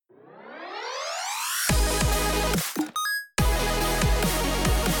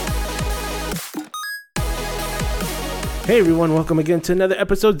Hey everyone, welcome again to another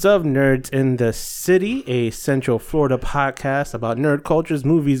episode of Nerds in the City, a Central Florida podcast about nerd cultures,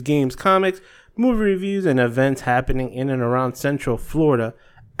 movies, games, comics, movie reviews, and events happening in and around Central Florida.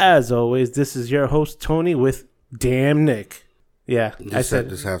 As always, this is your host, Tony, with Damn Nick. Yeah, I said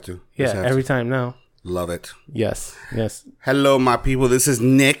just have to. Yeah, just have every to. time now. Love it. Yes. Hello, my people. This is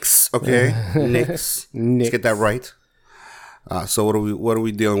Nix. Okay, Nix. Let's get that right. So what are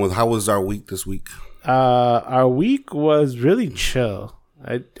we dealing with? How was our week this week? Our week was really chill.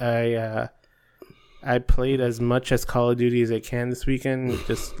 I played as much as Call of Duty as I can this weekend,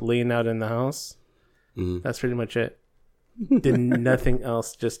 just laying out in the house. Mm-hmm. That's pretty much it. Did nothing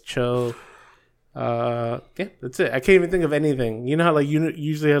else, just chill. Yeah, that's it. I can't even think of anything. You know how like you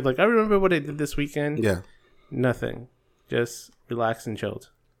usually have like, I remember what I did this weekend. Yeah. Nothing. Just relaxed and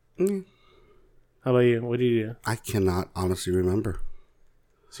chilled. Mm. How about you? What did you do? I cannot honestly remember.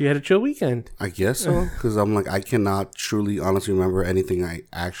 So you had a chill weekend? I guess so, because I'm like, I cannot truly honestly remember anything I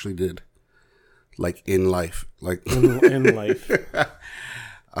actually did, like in life, like in life.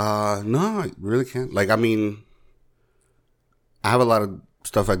 No, I really can't. Like, I mean, I have a lot of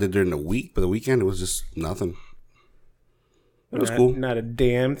stuff I did during the week, but the weekend it was just nothing. It was cool. Not a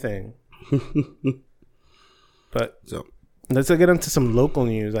damn thing. But so let's get into some local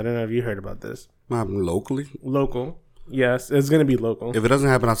news. I don't know if you heard about this. Locally? Local. Yes, it's going to be local. If it doesn't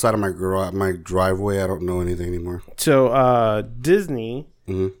happen outside of my driveway, I don't know anything anymore. So, Disney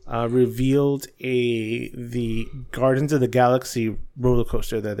revealed the Guardians of the Galaxy roller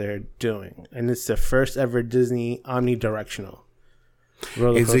coaster that they're doing, and it's the first ever Disney omnidirectional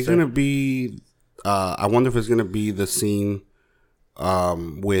roller coaster. Is it going to be? I wonder if it's going to be the scene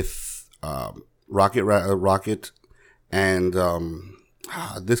with Rocket and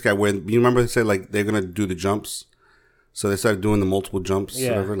this guy. When you remember, they said like they're going to do the jumps. So they started doing the multiple jumps,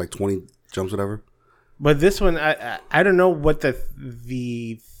 whatever, like 20 jumps, whatever. But this one, I don't know what the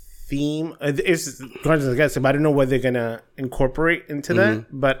theme is. Guardians of the Galaxy, but I don't know what they're gonna incorporate into that.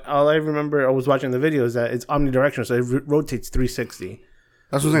 But all I remember, I was watching the video, is that it's omnidirectional, so it rotates 360.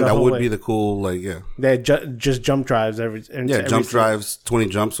 That's what I'm saying. That would be the cool, like, yeah. They just jump drives jump drives, 20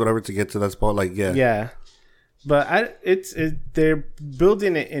 jumps, whatever, to get to that spot, like, yeah. Yeah. But they're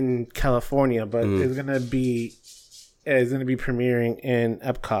building it in California, but it's gonna be. It's going to be premiering in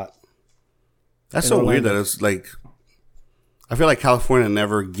Epcot. That's so weird that it's like... I feel like California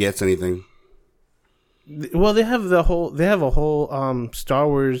never gets anything. Well, they have a whole Star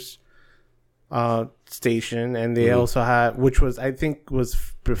Wars station, and they also have, which was, I think,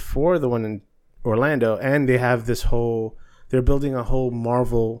 was before the one in Orlando, and they have they're building a whole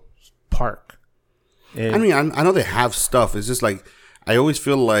Marvel park. I mean, I know they have stuff. It's just like... I always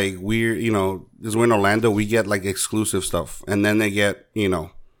feel like we're because we're in Orlando, we get like exclusive stuff, and then they get,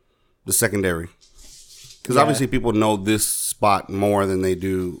 the secondary. Because obviously people know this spot more than they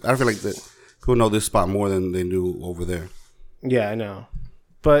do. I feel like that people know this spot more than they do over there. Yeah, I know.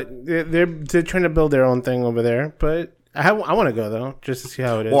 But they're trying to build their own thing over there. But I want to go, though, just to see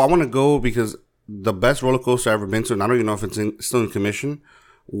how it is. Well, I want to go because the best roller coaster I've ever been to, and I don't even know if it's still in commission,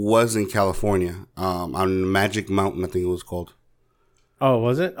 was in California on Magic Mountain, I think it was called. Oh,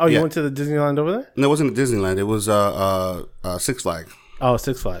 was it? Oh, you went to the Disneyland over there? No, it wasn't Disneyland. It was Six Flags. Oh,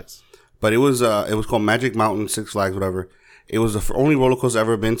 Six Flags. But it was called Magic Mountain, Six Flags, whatever. It was the only roller coaster I've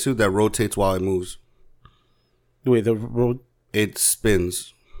ever been to that rotates while it moves. Wait, it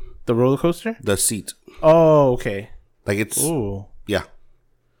spins. The roller coaster? The seat. Oh, okay. Like it's... Ooh. Yeah.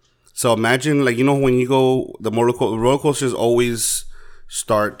 So imagine, like, when you go... The roller coasters always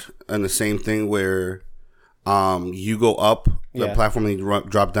start in the same thing where... you go up the platform and you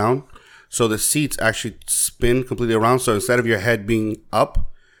drop down. So the seats actually spin completely around. So instead of your head being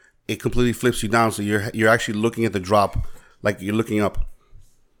up, it completely flips you down. So you're actually looking at the drop like you're looking up.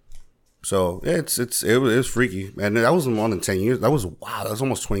 So yeah, it was freaky. And that wasn't more than 10 years. That was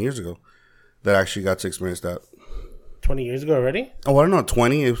almost 20 years ago that I actually got to experience that. 20 years ago already? Oh, I don't know,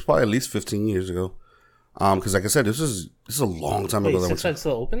 20. It was probably at least 15 years ago. Because like I said, this is a long time ago. Six Flags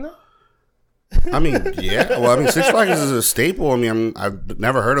still open though? I mean, yeah. Well, I mean, Six Flags is a staple. I mean, I've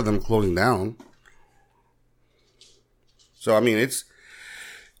never heard of them closing down. So, I mean, it's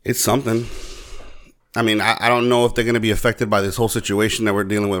something. I mean, I don't know if they're going to be affected by this whole situation that we're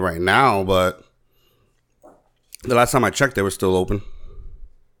dealing with right now, but the last time I checked, they were still open.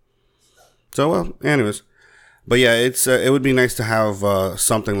 So, well, anyways. But yeah, it would be nice to have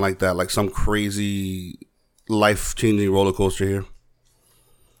something like that, like some crazy life-changing roller coaster here.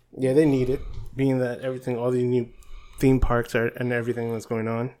 Yeah, they need it. Being that all these new theme parks and everything that's going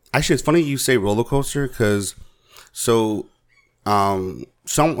on. Actually, it's funny you say roller coaster because,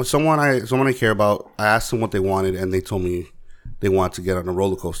 someone I care about, I asked them what they wanted, and they told me they want to get on a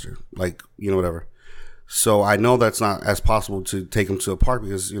roller coaster, like, whatever. So I know that's not as possible to take them to a park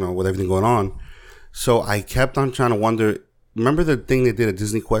because, with everything going on. So I kept on trying to wonder. Remember the thing they did at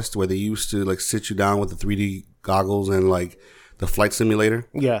Disney Quest where they used to like sit you down with the 3D goggles and like the flight simulator?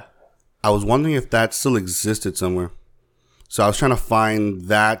 Yeah. I was wondering if that still existed somewhere. So I was trying to find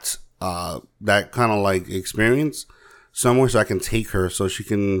that that kind of like experience somewhere so I can take her so she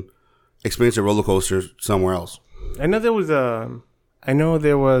can experience a roller coaster somewhere else. I know there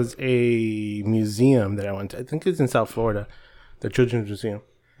was a museum that I went to. I think it's in South Florida, the Children's Museum,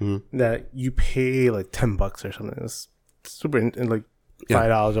 that you pay like $10 or something. It's super, like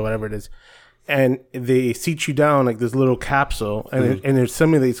 $5 or whatever it is. And they seat you down like this little capsule, and it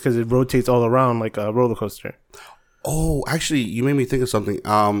simulates because it rotates all around like a roller coaster. Oh, actually, you made me think of something.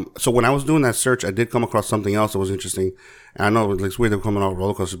 So when I was doing that search, I did come across something else that was interesting. And I know it's weird they're coming off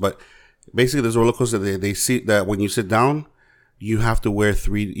roller coasters, but basically, there's a roller coaster they see that when you sit down, you have to wear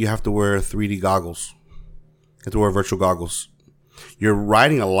 3D goggles. You have to wear virtual goggles. You're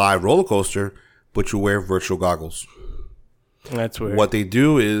riding a live roller coaster, but you wear virtual goggles. That's weird. What they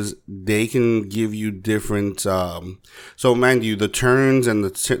do is they can give you different. So, mind you, the turns and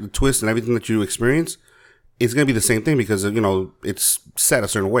the twists and everything that you experience, it's going to be the same thing because, it's set a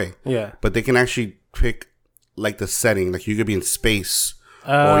certain way. Yeah. But they can actually pick, like, the setting. Like, you could be in space.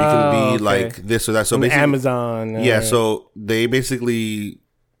 Or you can be, like, this or that. So basically, Amazon. Yeah, so they basically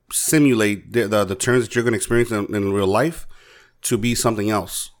simulate the turns that you're going to experience in real life to be something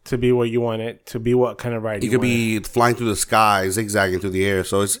else. To be what you want it. To be what kind of ride you could be flying through the sky, zigzagging through the air.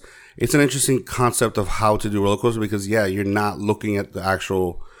 So it's an interesting concept of how to do roller coaster because, yeah, you're not looking at the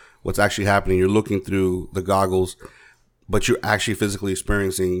actual... what's actually happening. You're looking through the goggles, but you're actually physically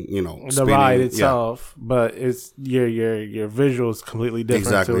experiencing, the ride itself. Yeah. But it's your visual is completely different.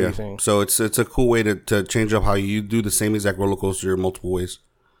 Exactly. Yeah. So it's a cool way to change up how you do the same exact roller coaster multiple ways.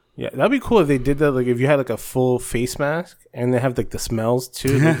 Yeah, that'd be cool if they did that. Like if you had like a full face mask and they have like the smells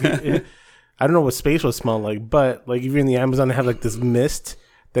too. Like, I don't know what space will smell like, but like if you're in the Amazon, they have like this mist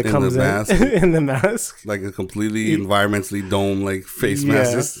that comes in in the mask, like a completely environmentally dome like face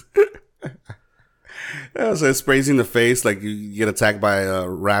mask. Yeah, so it sprays you in the face like you get attacked by a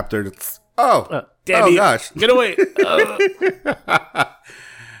raptor. Debbie, gosh, get away!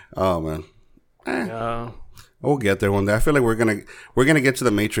 Oh man, we'll get there one day. I feel like we're gonna get to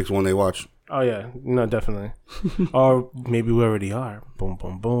the Matrix one day. Watch. Oh yeah, no, definitely. Or maybe we already are. Boom,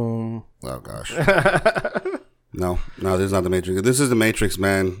 boom, boom. Oh gosh. No, this is not the Matrix. This is the Matrix,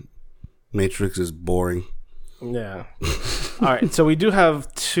 man. Matrix is boring. Yeah. All right, so we do have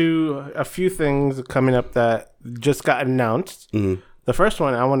a few things coming up that just got announced. Mm-hmm. The first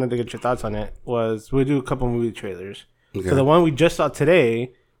one, I wanted to get your thoughts on it, was we'll do a couple movie trailers. Okay. So the one we just saw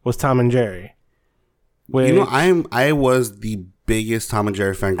today was Tom and Jerry. Which, I was the biggest Tom and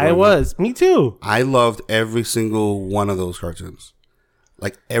Jerry fan. Me too. I loved every single one of those cartoons.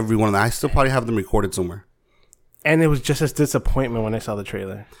 Like every one of them. I still probably have them recorded somewhere. And it was just a disappointment when I saw the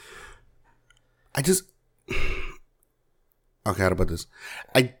trailer. Okay, how about this?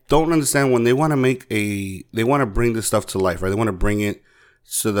 I don't understand when they want to bring this stuff to life, right? They want to bring it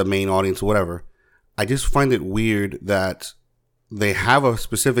to the main audience or whatever. I just find it weird that they have a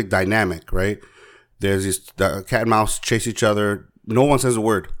specific dynamic, right? There's the cat and mouse chase each other. No one says a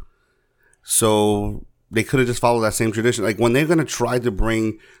word. So they could have just followed that same tradition. Like when they're going to try to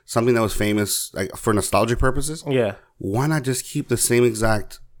bring something that was famous, like for nostalgic purposes. Yeah. Why not just keep the same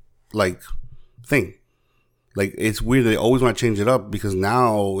exact like thing? Like it's weird. They always want to change it up because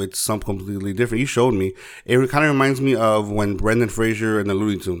now it's something completely different. You showed me. It kind of reminds me of when Brendan Fraser and the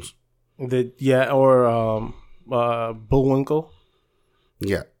Looney Tunes. Or Bullwinkle.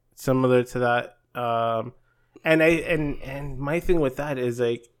 Yeah. Similar to that. And my thing with that is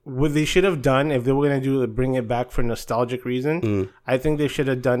like what they should have done if they were going to do bring it back for nostalgic reason. I think they should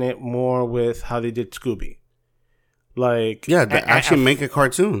have done it more with how they did Scooby. Like actually make a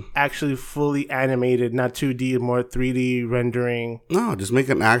cartoon. Actually fully animated, not 2D, more 3D rendering. No, just make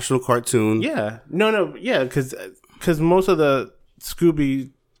an actual cartoon. Yeah. No. Yeah, because most of the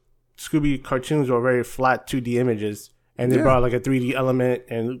Scooby cartoons were very flat 2D images. And they brought like a 3D element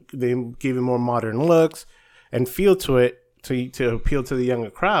and they gave it more modern looks and feel to it to appeal to the younger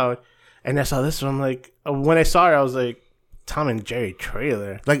crowd. And I saw this one, I'm like, when I saw it, I was like, Tom and Jerry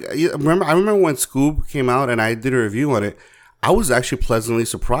trailer. Like, I remember when Scoob came out and I did a review on it. I was actually pleasantly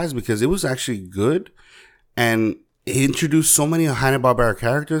surprised because it was actually good. And it introduced so many Hanna-Barbera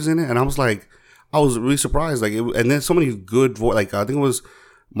characters in it. And I was really surprised. Like, and then so many good I think it was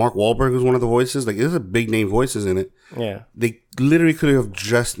Mark Wahlberg was one of the voices. Like, there's a big name voices in it. Yeah. They literally could have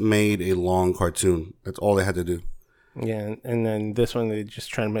just made a long cartoon. That's all they had to do. Yeah, and then this one they just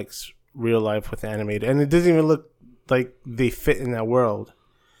try to mix real life with animated, and it doesn't even look like they fit in that world.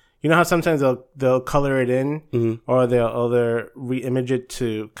 You know how sometimes they'll color it in, or they'll re-image it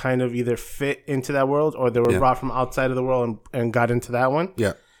to kind of either fit into that world, or they were brought from outside of the world and got into that one.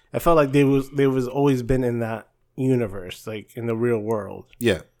 Yeah, I felt like they was always been in that universe, like in the real world.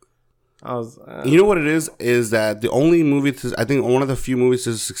 Yeah. I was. You know what it is that the only movie I think one of the few movies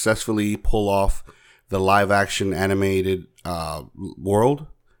to successfully pull off the live action animated world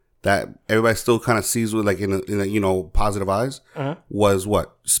that everybody still kind of sees with like in a positive eyes was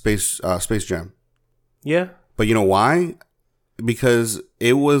what Space Jam. Yeah, but you know why? Because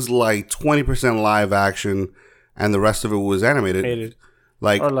it was like 20% live action, and the rest of it was animated.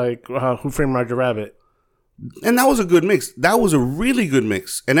 Like Who Framed Roger Rabbit. And that was a good mix. That was a really good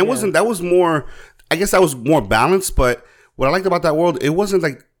mix, and it wasn't. That was more. I guess that was more balanced. But what I liked about that world, it wasn't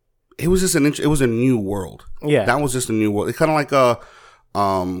like. It was just it was a new world. Yeah, that was just a new world. It's kind of like a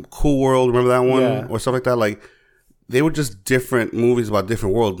Cool World. Remember that one or stuff like that? Like they were just different movies about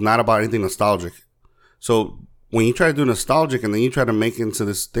different worlds, not about anything nostalgic. So when you try to do nostalgic and then you try to make it into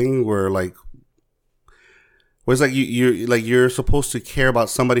this thing where it's like you're supposed to care about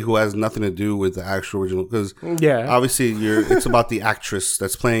somebody who has nothing to do with the actual original, because obviously it's about the actress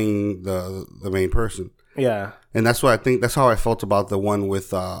that's playing the main person. Yeah, and that's what I think. That's how I felt about the one with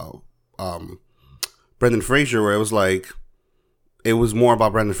Brendan Fraser, where it was like it was more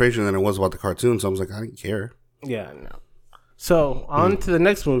about Brendan Fraser than it was about the cartoon. So I was like, I didn't care. Yeah, no. So on to the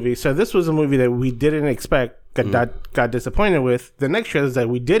next movie. So this was a movie that we didn't expect, got disappointed with. The next trailer that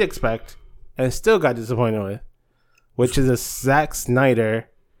we did expect and still got disappointed with, which is a Zack Snyder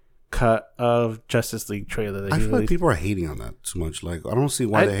cut of Justice League trailer. I feel like people are hating on that too much. Like, I don't see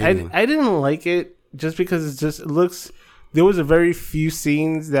why they're hating. I didn't like it just because it looks. There was a very few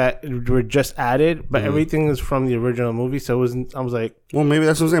scenes that were just added, but everything is from the original movie. So it wasn't. I was like, well, maybe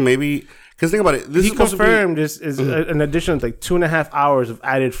that's what I'm saying. Maybe because think about it. This he confirmed this is an addition of like 2.5 hours of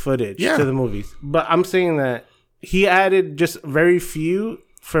added footage to the movies. But I'm saying that he added just very few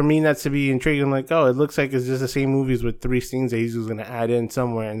for me not to be intrigued. I'm like, oh, it looks like it's just the same movies with 3 scenes that he's just going to add in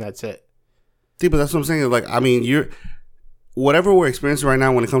somewhere, and that's it. See, but that's what I'm saying. Like, I mean, whatever we're experiencing right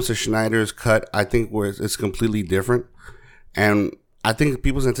now when it comes to Schneider's cut, I think it's completely different. And I think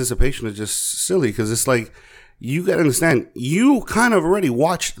people's anticipation is just silly because it's like, you got to understand, you kind of already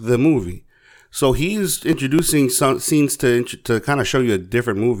watched the movie. So he's introducing some scenes to kind of show you a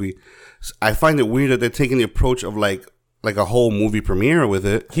different movie. I find it weird that they're taking the approach of like a whole movie premiere with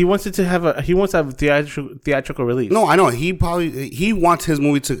it. He wants to have a theatrical release. No, I know. He wants his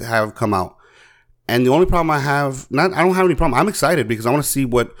movie to have come out. And the only problem I don't have any problem. I'm excited because I want to see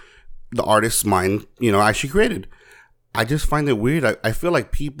what the artist's mind, actually created. I just find it weird. I feel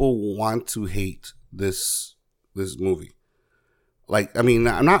like people want to hate this movie. Like, I mean,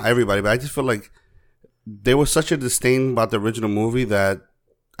 not everybody, but I just feel like there was such a disdain about the original movie that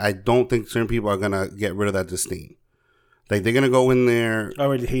I don't think certain people are going to get rid of that disdain. Like, they're going to go in there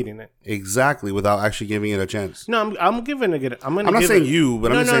already hating it. Exactly, without actually giving it a chance. No, I'm giving it I'm not saying you,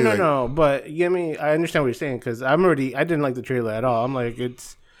 but I'm just saying... No. But, I understand what you're saying, because I didn't like the trailer at all. I'm like,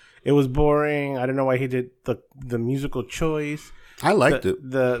 it was boring. I don't know why he did the musical choice. I liked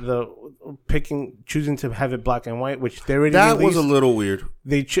it. The choosing to have it black and white, which they already that was a little weird.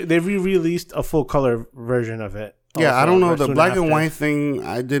 They re-released a full color version of it. Yeah, I don't know, the black and white thing.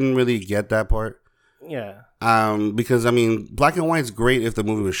 I didn't really get that part. Yeah. Because black and white's great if the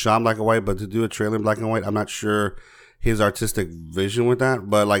movie was shot in black and white, but to do a trailer in black and white, I'm not sure his artistic vision with that.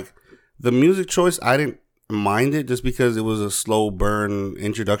 But like the music choice, I didn't mind it just because it was a slow burn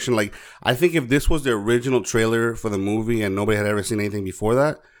introduction. Like, I think if this was the original trailer for the movie and nobody had ever seen anything before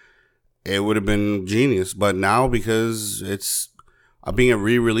that, it would have been genius. But now, because it's being a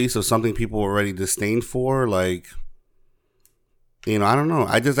re-release of something people already disdained for, like, I don't know.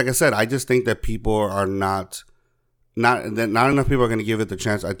 I just think that people are not enough people are going to give it the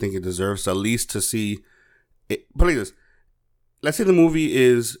chance I think it deserves, at least to see it. Put it like this. Let's say the movie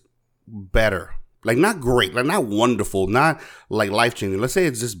is better. Like, not great, like, not wonderful, not, like, life-changing. Let's say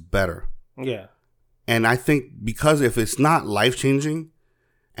it's just better. Yeah. And I think because if it's not life-changing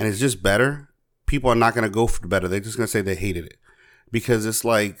and it's just better, people are not going to go for better. They're just going to say they hated it. Because it's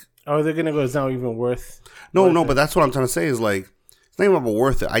like... Oh, they're going to go, it's not even worth... No, but that's what I'm trying to say is, like, it's not even about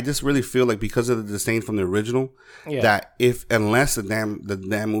worth it. I just really feel like because of the disdain from the original, that unless the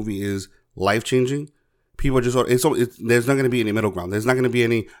damn movie is life-changing... People are just, there's not going to be any middle ground. There's not going to be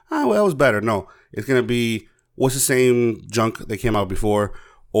any, it was better. No, it's going to be, what's the same junk that came out before?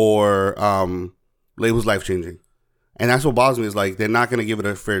 or it was life changing. And that's what bothers me is like they're not going to give it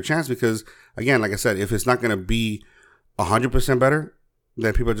a fair chance because again, like I said, if it's not going to be 100% better,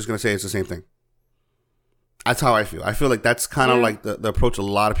 then people are just going to say it's the same thing. That's how I feel. I feel like that's kind of like the approach a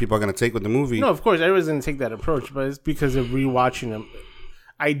lot of people are going to take with the movie. No, of course, everyone's going to take that approach, but it's because of rewatching them.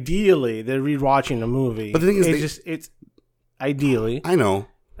 Ideally, they're rewatching the movie. But the thing is, it's ideally. I know.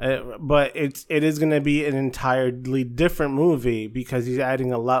 But it is going to be an entirely different movie because he's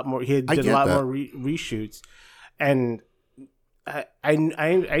adding a lot more. He did a lot more reshoots. And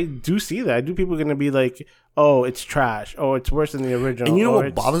I do see that. I do. People are going to be like, "Oh, it's trash. Oh, it's worse than the original." And you know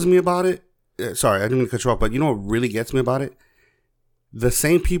what bothers me about it? Sorry, I didn't mean to cut you off. But you know what really gets me about it? The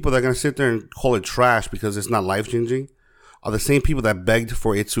same people that are going to sit there and call it trash because it's not life changing are the same people that begged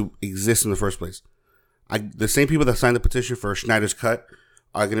for it to exist in the first place. The same people that signed the petition for Snyder's cut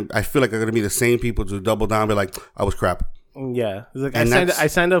are going to. I feel like are going to be the same people to double down and be like, "I was crap." Yeah, like I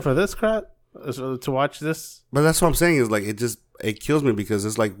signed up for this crap. To watch this, but that's what I'm saying is like it kills me because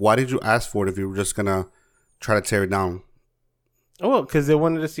it's like, why did you ask for it if you were just gonna try to tear it down? Oh, well, because they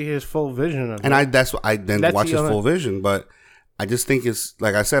wanted to see his full vision of it. And I then watch his full vision, but I just think it's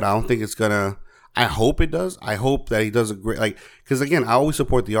like I said, I don't think it's gonna. I hope it does. I hope that he does a great because again, I always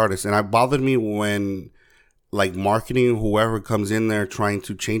support the artist, and it bothered me when like marketing whoever comes in there trying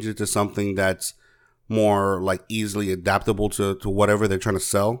to change it to something that's more like easily adaptable to whatever they're trying to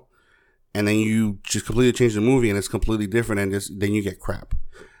sell. And then you just completely change the movie and it's completely different and then you get crap.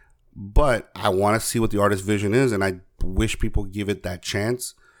 But I want to see what the artist's vision is and I wish people give it that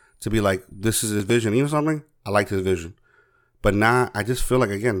chance to be like, this is his vision. You know something? I like his vision. But now I just feel like,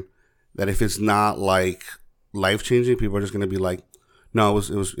 again, that if it's not like life-changing, people are just going to be like, no,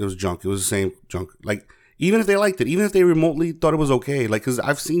 it was junk. It was the same junk. Like, even if they liked it, even if they remotely thought it was okay. Like, because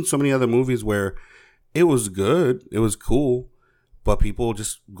I've seen so many other movies where it was good. It was cool. But people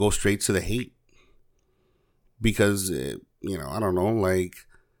just go straight to the hate because, I don't know, like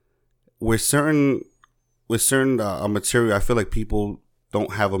with certain material, I feel like people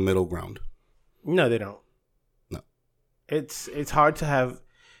don't have a middle ground. No, they don't. No, it's hard to have.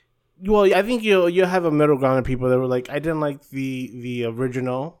 Well, I think you'll have a middle ground of people that were like, I didn't like the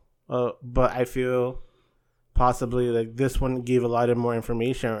original, but I feel possibly like this one gave a lot of more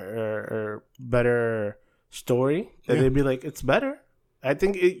information or better story that they'd be like, it's better. I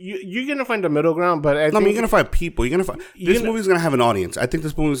think you're gonna find a middle ground, but you're gonna find people. This movie's gonna have an audience. I think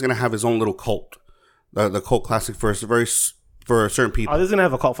this movie's gonna have its own little cult, the cult classic for certain people. Oh, this is gonna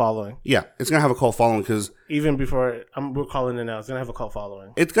have a cult following. Yeah, it's gonna have a cult following because even before we're calling it now, it's gonna have a cult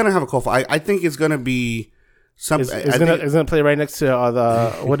following. It's gonna have a cult. I think it's gonna be something. It's gonna play right next to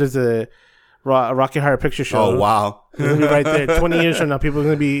the what is it? Rocky Horror Picture Show. Oh wow! It's gonna be right there. 20 years from now, people are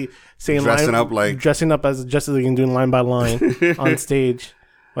gonna be saying dressing up as Justice League and doing line by line on stage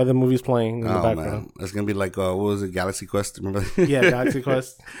while the movie's playing in the background. Man. It's gonna be like what was it? Galaxy Quest? Remember? Yeah, Galaxy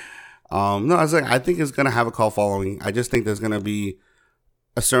Quest. No, I think it's gonna have a cult following. I just think there's gonna be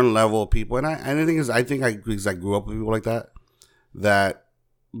a certain level of people, and the thing is, I think because I grew up with people like that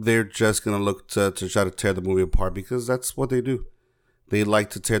they're just gonna look to try to tear the movie apart because that's what they do. They like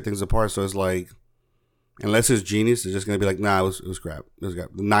to tear things apart, so it's like, unless it's genius, they're just gonna be like, nah, it was crap. It was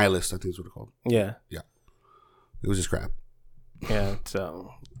crap. The Nihilist, I think is what it's called. Yeah. It was just crap. Yeah.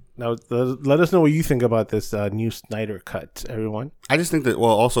 So now let us know what you think about this new Snyder cut, everyone. I just think that. Well,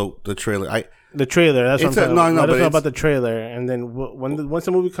 also the trailer. The trailer. That's what I'm saying. Let us know about the trailer, and then once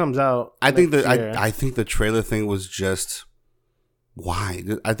the movie comes out, I think the trailer thing was just why.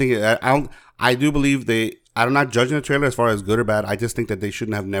 I think I do believe they. I'm not judging the trailer as far as good or bad. I just think that they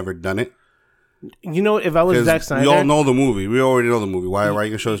shouldn't have never done it. You know, if I was Zack Snyder... We all know the movie. We already know the movie. Why are you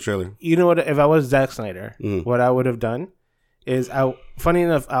going to show the trailer? You know what? If I was Zack Snyder, what I would have done is, funny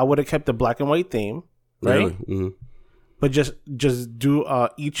enough, I would have kept the black and white theme, right? Really? Mm-hmm. But just do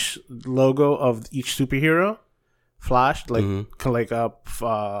each logo of each superhero flashed,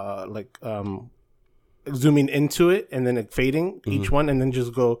 zooming into it and then fading each one, and then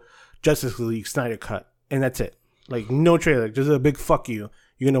just go Justice League Snyder Cut. And that's it. Like, no trailer. Just a big fuck you.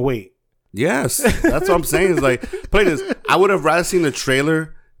 You're going to wait. Yes. That's what I'm saying. Is like, play this. I would have rather seen the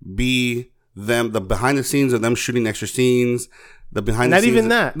trailer be the behind the scenes of them shooting extra scenes. The behind the scenes. Not even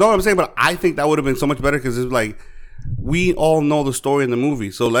that. No, I'm saying, but I think that would have been so much better because it's like, we all know the story in the movie.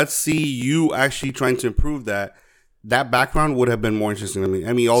 So let's see you actually trying to improve that. That background would have been more interesting to me.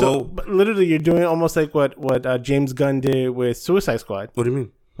 I mean, although. But literally, you're doing almost like what James Gunn did with Suicide Squad. What do you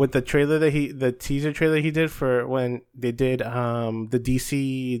mean? With the trailer the teaser trailer he did for when they did the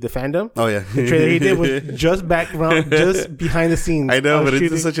DC the fandom. Oh yeah, the trailer he did was just background, just behind the scenes. I know, but it's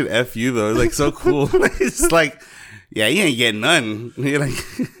just such an FU though. It's like so cool. It's like Yeah, you ain't getting none. You're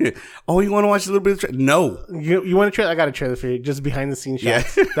like, oh, you want to watch a little bit of no. You want a trailer? I got a trailer for you. Just behind the scenes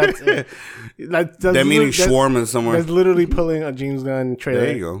shots. Yeah. That's it. They're meeting shawarma somewhere. That's literally pulling a James Gunn trailer.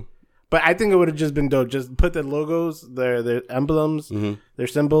 There you go. But I think it would have just been dope. Just put the logos, their emblems, their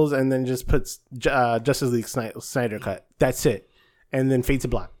symbols, and then just put Justice League Snyder Cut. That's it. And then fade to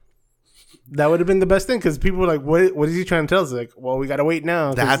black. That would have been the best thing because people were like, what is he trying to tell us? Like, well, we got to wait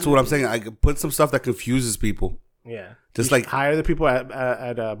now. That's what I'm saying. I could put some stuff that confuses people. Yeah. Just like hire the people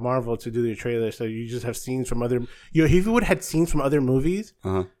at Marvel to do their trailer. So you just have scenes from other. If you would have had scenes from other movies.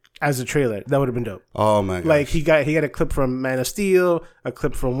 As a trailer, that would have been dope. Oh my god! Like he got a clip from Man of Steel, a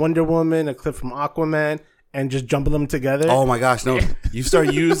clip from Wonder Woman, a clip from Aquaman, and just jumble them together. Oh my gosh! No, you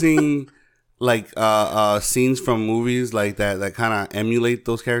start using like scenes from movies like that kind of emulate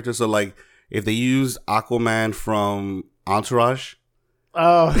those characters. So like if they use Aquaman from Entourage,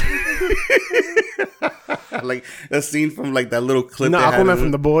 like a scene from like that little clip. No, Aquaman from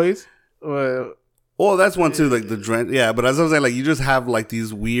The Boys. Well, that's one too, like the dread. Yeah, but as I was saying, like you just have like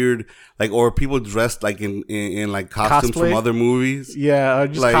these weird, like or people dressed like in like costumes from other movies. Yeah,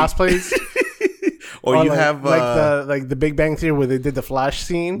 just like, cosplays. or you like, have like the Big Bang Theory where they did the Flash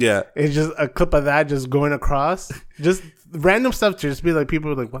scene. Yeah, it's just a clip of that just going across, just random stuff to just be like people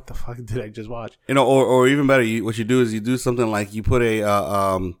are like, what the fuck did I just watch? You know, or even better, what you do is you do something like you put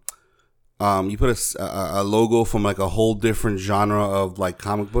a logo from like a whole different genre of like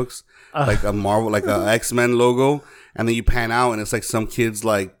comic books. Like a Marvel, like a X-Men logo, and then you pan out and it's like some kid's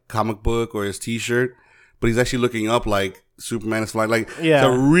like comic book or his T-shirt, but he's actually looking up like Superman is flying. Like to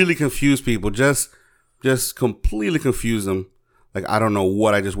really confuse people, just completely confuse them. Like I don't know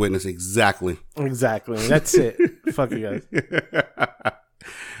what I just witnessed exactly. Exactly, that's it. Fuck you guys.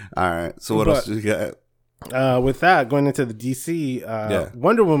 All right, so what else do you got? With that, going into the DC,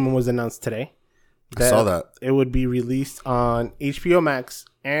 Wonder Woman was announced today. I saw that it would be released on HBO Max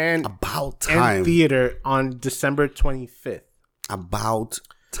and about time and theater on December 25th. About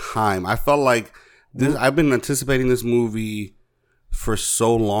time. I felt like this. I've been anticipating this movie for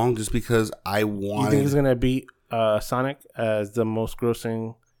so long, just because I wanted. You think it's gonna beat Sonic as the most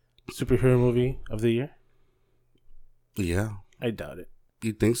grossing superhero movie of the year? Yeah, I doubt it.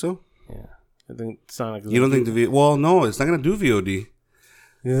 You think so? Yeah, I think Sonic. You don't think the Well, no, it's not gonna do VOD.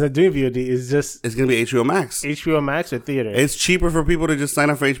 It's not doing VOD. It's gonna be HBO Max. HBO Max or theater. It's cheaper for people to just sign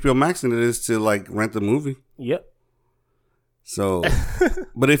up for HBO Max than it is to like rent the movie. Yep. So,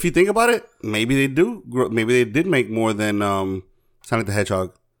 but if you think about it, maybe they do. Maybe they did make more than Sonic the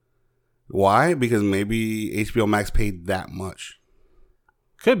Hedgehog. Why? Because maybe HBO Max paid that much.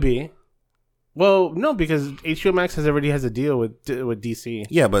 Could be. Well, no, because HBO Max already has a deal with DC.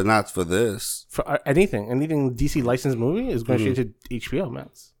 Yeah, but not for this. For anything DC licensed movie is going straight to HBO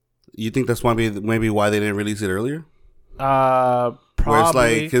Max. You think that's maybe why they didn't release it earlier? Probably. Where it's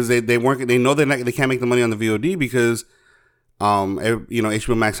like because they weren't, they know they can't make the money on the VOD because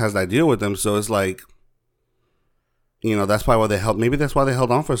HBO Max has that deal with them, so it's like that's probably why they held. Maybe that's why they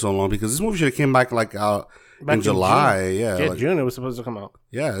held on for so long, because this movie should have came back like back in July. June it was supposed to come out.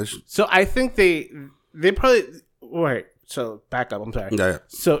 Yeah. So I think they probably wait. So back up. I'm sorry. Yeah.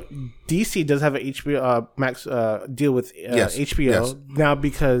 So DC does have an HBO Max deal with HBO now,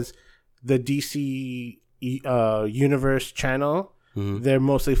 because the DC Universe channel. Mm-hmm. They're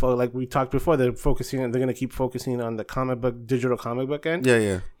mostly like we talked before. They're going to keep focusing on the digital comic book end.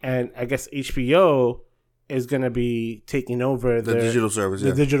 Yeah. And I guess HBO is going to be taking over the digital service.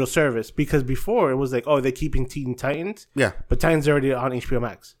 The digital service, because before it was like, oh, they're keeping Teen Titans. Yeah, but Titans are already on HBO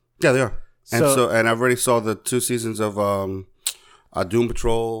Max. Yeah, they are. And I've already saw the 2 seasons of Doom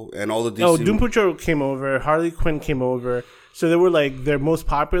Patrol and all the DC. Oh, Doom Patrol came over. Harley Quinn came over. So they were like their most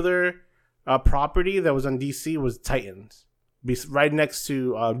popular property that was on DC was Titans. Right next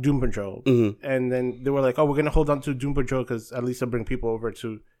to Doom Patrol. Mm-hmm. And then they were like, oh, we're going to hold on to Doom Patrol because at least they'll bring people over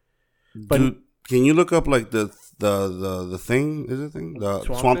to... But dude, can you look up like the thing? Is it thing? The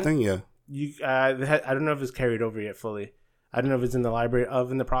Swamp Thing? Yeah. I don't know if it's carried over yet fully. I don't know if it's in the library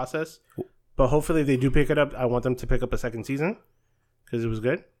in the process. But hopefully if they do pick it up, I want them to pick up a second season because it was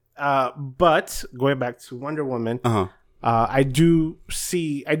good. But going back to Wonder Woman... Uh-huh. I do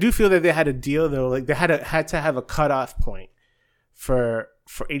feel that they had a deal though. Like they had to have a cutoff point for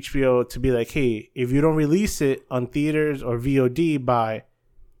HBO to be like, hey, if you don't release it on theaters or VOD by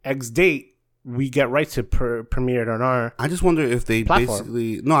X date, we get right to premiere it on our. I just wonder if they platform.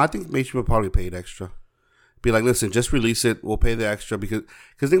 Basically no. I think HBO probably paid extra. Be like, listen, just release it. We'll pay the extra because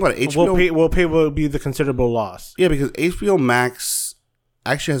think about it. HBO we'll pay will be the considerable loss. Yeah, because HBO Max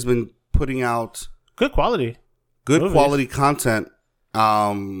actually has been putting out good quality content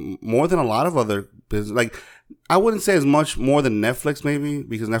more than a lot of other business. Like I wouldn't say as much more than Netflix, maybe,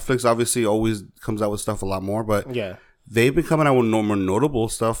 because Netflix obviously always comes out with stuff a lot more. But yeah, they've been coming out with more notable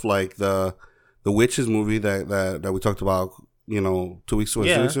stuff, like the Witches movie that we talked about, 2 weeks ago.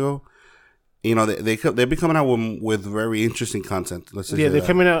 2 weeks ago. They've been coming out with very interesting content. Let's say they're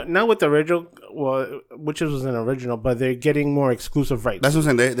coming out not with the original. Well, Witches was an original, but they're getting more exclusive rights. That's what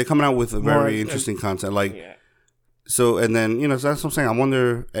I'm saying. They're coming out with very interesting content, like. Yeah. So, and then, so that's what I'm saying. I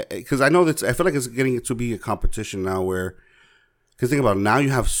wonder, because I know I feel like it's getting to be a competition now where, because think about it, now you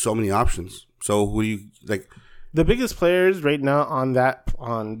have so many options. So, who do you, like? The biggest players right now on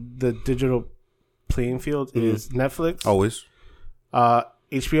the digital playing field is Netflix. Always.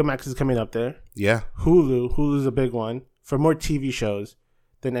 HBO Max is coming up there. Yeah. Hulu's a big one for more TV shows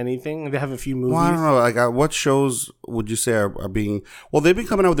than anything. They have a few movies. Well, I don't know. Like, what shows would you say are being? Well, they've been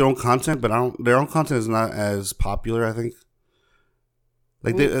coming out with their own content, but their own content is not as popular. I think.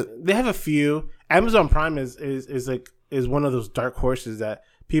 Like they have a few. Amazon Prime is one of those dark horses that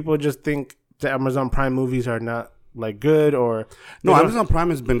people just think the Amazon Prime movies are not like good or no. Amazon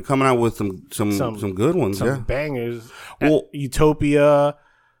Prime has been coming out with some good ones. Some bangers. Well, Utopia.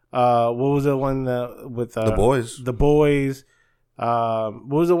 What was the one with The Boys? The Boys. What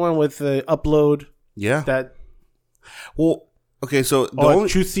was the one with the Upload? Yeah. That. Well, okay. So the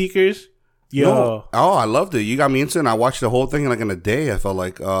Truth Seekers. Yo. No. Oh, I loved it. You got me into it. And I watched the whole thing in a day. I felt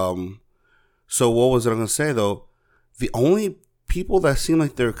like. So what was it I'm gonna say though? The only people that seem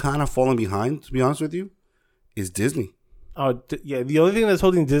like they're kind of falling behind, to be honest with you, is Disney. Oh yeah. The only thing that's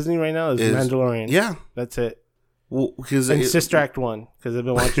holding Disney right now is Mandalorian. Yeah, that's it. Well, because Sister Act 1, because I've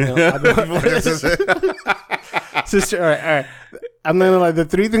been watching it. Sister, all right. I'm not gonna lie. The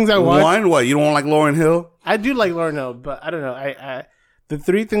three things I watch. One, what? You don't like Lauryn Hill? I do like Lauryn Hill, but I don't know. I the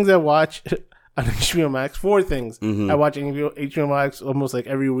three things I watch on HBO Max, 4 things I watch on HBO Max almost like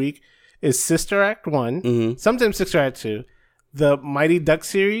every week is Sister Act 1, sometimes Sister Act 2, the Mighty Duck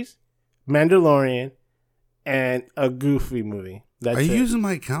series, Mandalorian, and a Goofy movie. Are you using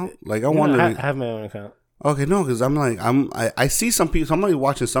my account? Like I wonder. I have my own account. Okay, no, because I see some people. Somebody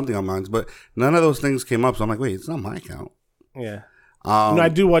watching something on mine, but none of those things came up. So I'm like, wait, it's not my account. Yeah, I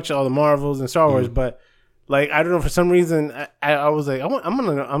do watch all the Marvels and Star Wars, but like I don't know, for some reason I was like I'm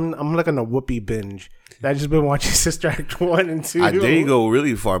like on a Whoopi binge. I just been watching Sister Act 1 and 2. There you go,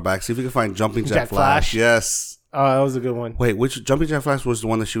 really far back. See if we can find Jumping Jack Flash. Yes. Oh, that was a good one. Wait, which Jumping Jack Flash was the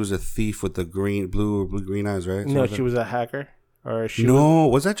one that she was a thief with the blue-green eyes, right? No, she was a hacker. Or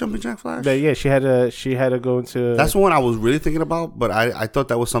was that Jumping Jack Flash? Yeah, she had to go into. That's the one I was really thinking about, but I thought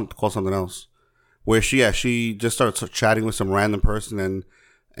that was called something else. Where she just started chatting with some random person and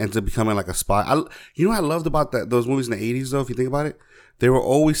ends up becoming like a spy. You know what I loved about those movies in the 80s though, if you think about it? They were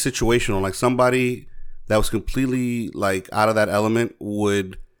always situational. Like somebody that was completely like out of that element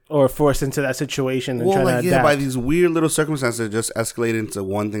would or forced into that situation and trying to adapt. By these weird little circumstances that just escalated into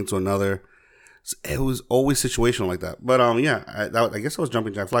one thing to another. It was always situational like that. But I guess it was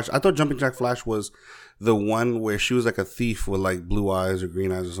Jumping Jack Flash. I thought Jumping Jack Flash was the one where she was like a thief with like blue eyes or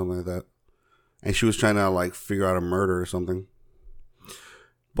green eyes or something like that. And she was trying to like figure out a murder or something.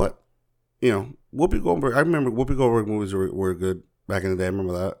 But, Whoopi Goldberg, I remember Whoopi Goldberg movies were good back in the day. I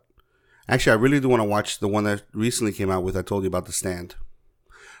remember that. Actually, I really do want to watch the one that recently came out with, I told you about, The Stand.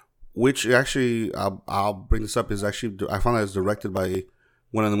 Which actually, I'll bring this up, is actually, I found out it's directed by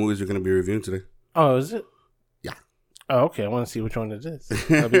one of the movies we're going to be reviewing today. Oh, is it? Yeah. Oh, okay. I want to see which one it is.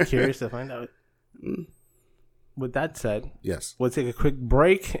 I'll be curious to find out. With that said, yes, we'll take a quick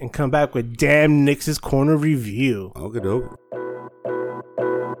break and come back with Damn Nix's Corner Review. Okay, dope.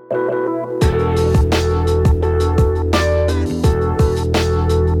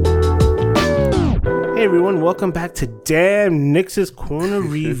 Hey everyone, welcome back to Damn Nix's Corner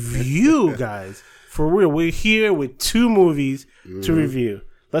Review, guys. For real, we're here with 2 movies to review.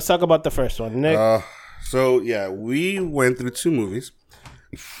 Let's talk about the first one, Nick. We went through 2 movies.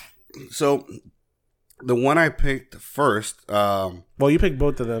 So, the one I picked first. You picked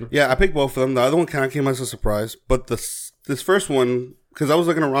both of them. Yeah, I picked both of them. The other one kind of came as a surprise, but this first one, because I was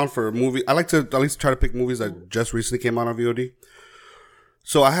looking around for a movie. I like to at least try to pick movies that just recently came out on VOD.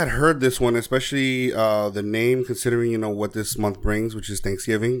 So I had heard this one, especially the name, considering what this month brings, which is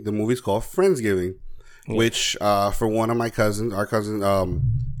Thanksgiving. The movie's called Friendsgiving, which for one of my cousins, our cousin,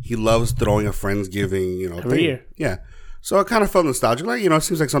 he loves throwing a Friendsgiving, every year. Yeah. So I kind of felt nostalgic, like it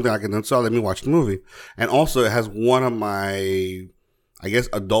seems like something I can do. So let me watch the movie, and also it has one of my, I guess,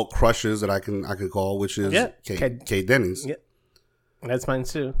 adult crushes that I can call, which is Kate Dennings. Yeah, that's mine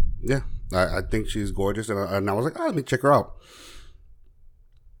too. Yeah, I think she's gorgeous, and I was like, let me check her out.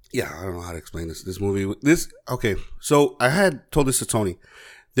 Yeah, I don't know how to explain this movie. Okay, so I had told this to Tony.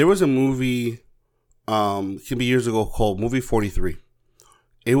 There was a movie Can be years ago, called Movie 43.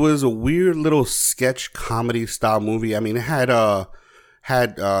 It was a weird little sketch comedy style movie. I mean, it had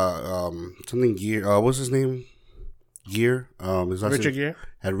something Gere. What's his name? Gere. Richard Gere.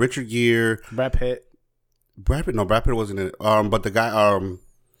 Had Richard Gere. Brad Pitt. No, Brad Pitt wasn't in it. But the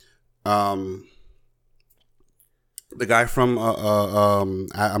guy, from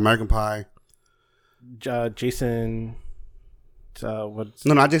American Pie. Jason. No,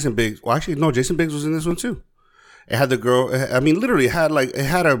 not Jason Biggs. Well, actually, no, Jason Biggs was in this one too. It had the girl. I mean, literally, it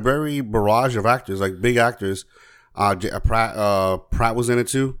had a very barrage of actors, like big actors. Pratt was in it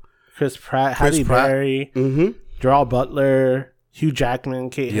too. Chris Pratt, Halle Berry, Gerard Butler, Hugh Jackman,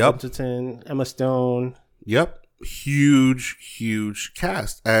 Kate Hudson, Emma Stone. Yep, huge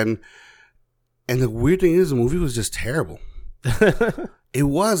cast, and the weird thing is, the movie was just terrible. It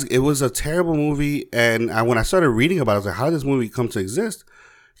was a terrible movie, and when I started reading about it, I was like, how did this movie come to exist?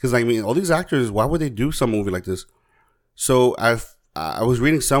 Because I mean, all these actors, why would they do some movie like this? So I was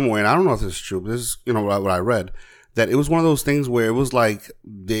reading somewhere, and I don't know if this is true, but this is what I read, that it was one of those things where it was like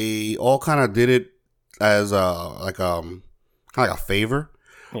they all kind of did it as kind of like a favor.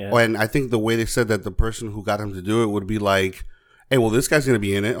 Yeah. And I think the way they said that the person who got him to do it would be like, hey, well, this guy's gonna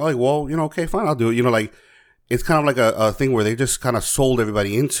be in it. I'm like, well, okay, fine, I'll do it. Like, it's kind of like a thing where they just kind of sold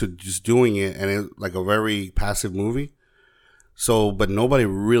everybody into just doing it, and it's like a very passive movie. So, but nobody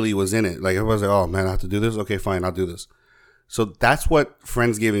really was in it. Like, everybody's like, oh man, I have to do this. Okay, fine, I'll do this. So that's what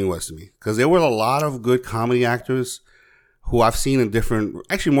Friendsgiving was to me. Because there were a lot of good comedy actors who I've seen in different,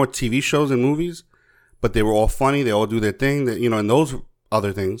 actually more TV shows and movies, but they were all funny. They all do their thing, and those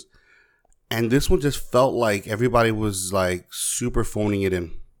other things. And this one just felt like everybody was like super phoning it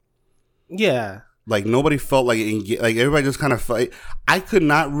in. Yeah. Like nobody felt like everybody just kind of felt. I could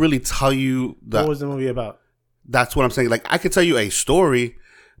not really tell you what was the movie about. That's what I'm saying. Like, I could tell you a story,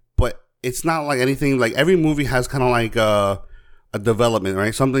 but it's not like anything. Like, every movie has kind of like a development,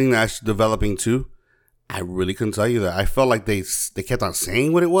 right? Something that's developing too. I really couldn't tell you that. I felt like they kept on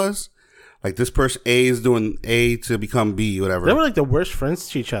saying what it was. Like, this person A is doing A to become B, whatever. They were like the worst friends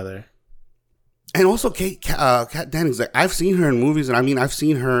to each other. And also, Kat Dennings, like, I've seen her in movies, and I mean, I've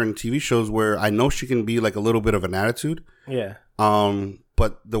seen her in TV shows where I know she can be like a little bit of an attitude. Yeah.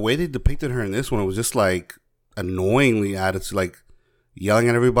 But the way they depicted her in this one, it was just like annoyingly attitude, like yelling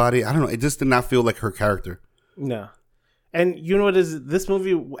at everybody. I don't know. It just did not feel like her character. No. And you know what is this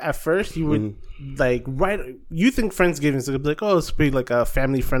movie? At first, you would you think Friendsgiving is gonna be like, oh, it's be like a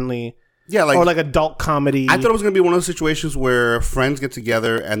family friendly. Yeah, or like adult comedy. I thought it was going to be one of those situations where friends get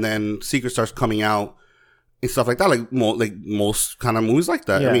together and then secret starts coming out and stuff like that. Like most kind of movies like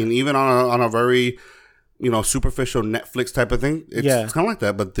that. Yeah. I mean, even on a very, superficial Netflix type of thing. It's kind of like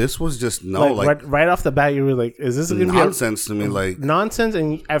that. But this was just right off the bat, you were like, is this going to be nonsense to me? Like nonsense.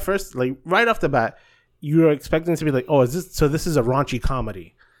 And at first, like right off the bat, you were expecting to be like, oh, this is a raunchy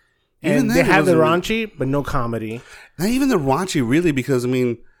comedy. And they had the raunchy, but no comedy. Not even the raunchy, really, because I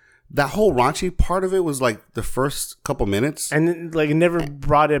mean, that whole raunchy part of it was like the first couple minutes, and like it never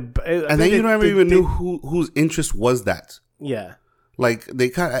brought it. And then you never even knew whose interest was that. Yeah, like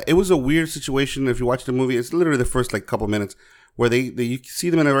it was a weird situation. If you watch the movie, it's literally the first like couple minutes where you see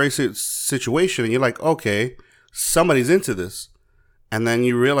them in a very situation, and you're like, okay, somebody's into this, and then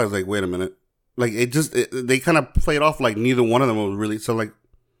you realize like, wait a minute, like they kind of played off like neither one of them was really. So like,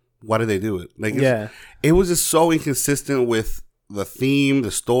 why did they do it? Like, it was just so inconsistent with the theme,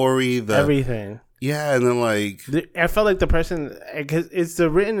 the story, everything. Yeah, and then like I felt like the person, because it's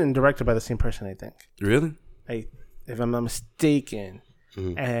written and directed by the same person, I think. Really? If I'm not mistaken.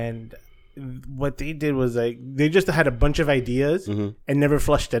 Mm-hmm. And what they did was like they just had a bunch of ideas and never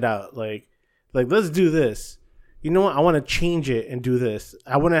flushed it out. Like let's do this. You know what? I want to change it and do this.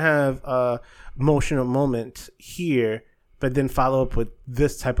 I want to have a emotional moment here, but then follow up with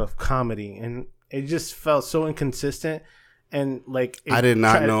this type of comedy, and it just felt so inconsistent. And like I did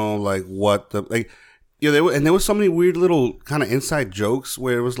not know like what the there was so many weird little kind of inside jokes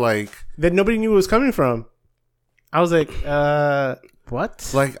where it was like that nobody knew it was coming from. I was like,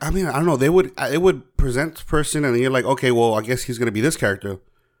 what? Like, I mean, I don't know. It would present the person, and you're like, okay, well, I guess he's gonna be this character.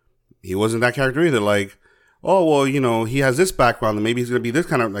 He wasn't that character either. Like, oh well, he has this background, and maybe he's gonna be this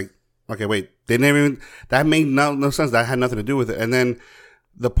kind of like. Okay, wait, they never even that made no sense. That had nothing to do with it. And then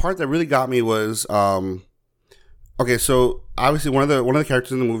the part that really got me was okay, so obviously one of the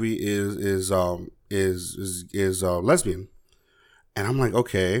characters in the movie is lesbian, and I'm like,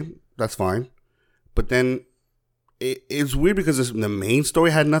 okay, that's fine, but then it's weird because the main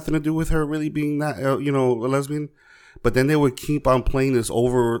story had nothing to do with her really being that a lesbian, but then they would keep on playing this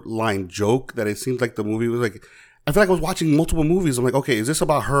overlying joke that it seems like the movie was like. I feel like I was watching multiple movies. I'm like, okay, is this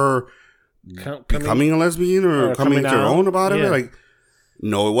about her becoming a lesbian or coming to her own about it. Like,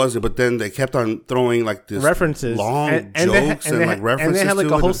 no, it wasn't. But then they kept on throwing like this references, long jokes and like references. And they had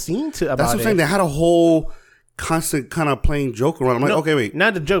like a whole scene to about it. That's what I'm saying. They had a whole constant kind of playing joke around. I'm like, okay, wait,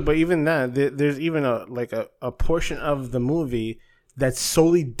 not the joke, but even that. There's even a portion of the movie that's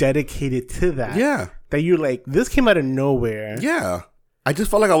solely dedicated to that. Yeah, that you're like, this came out of nowhere. Yeah. I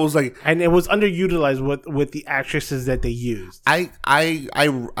just felt like I was like, and it was underutilized with the actresses that they used. I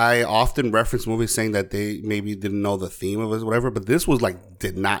often reference movies saying that they maybe didn't know the theme of it, or whatever. But this was like,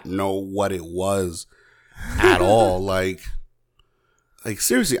 did not know what it was at all. Like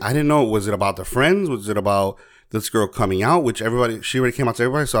seriously, I didn't know. Was it about the friends? Was it about this girl coming out? Which she already came out to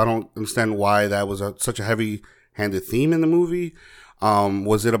everybody. So I don't understand why that was such a heavy-handed theme in the movie.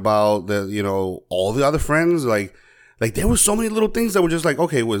 Was it about all the other friends? Like, there were so many little things that were just like,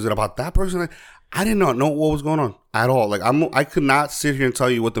 okay, was it about that person? Like, I did not know what was going on at all. Like, I could not sit here and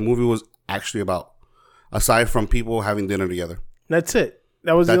tell you what the movie was actually about, aside from people having dinner together. That's it.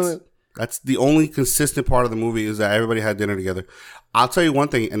 That's the only consistent part of the movie, is that everybody had dinner together. I'll tell you one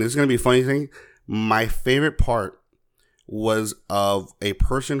thing, and this is going to be a funny thing. My favorite part was of a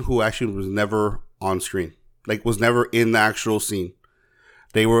person who actually was never on screen, like was never in the actual scene.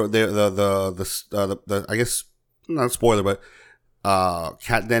 They were the I guess, not a spoiler, but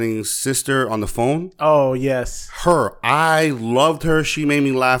Kat Dennings' sister on the phone. Oh, yes. Her. I loved her. She made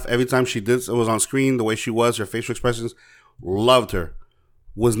me laugh every time she did. It was on screen, the way she was, her facial expressions. Loved her.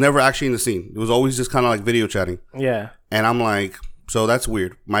 Was never actually in the scene. It was always just kind of like video chatting. Yeah. And I'm like, so that's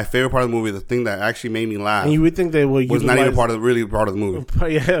weird. My favorite part of the movie, the thing that actually made me laugh, and you would think they would was not even part of the movie.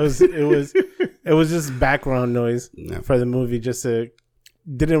 Yeah, it was just background noise for the movie. Just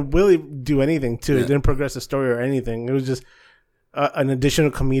didn't really do anything to it. Didn't progress the story or anything. It was just an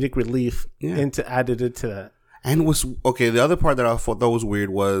additional comedic relief added it to that. And the other part that I thought that was weird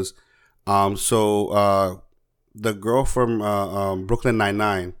was, the girl from Brooklyn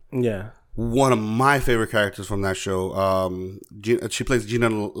Nine-Nine. Yeah. One of my favorite characters from that show. She plays Gina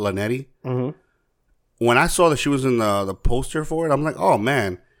Linetti. Mm-hmm. When I saw that she was in the poster for it, I'm like, oh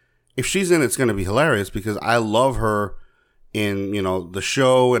man, if she's in it, it's going to be hilarious, because I love her in the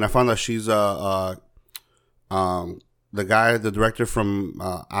show, and I found out she's the director from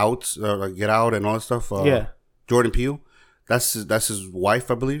Out, Get Out, and all that stuff. Jordan Peele, that's his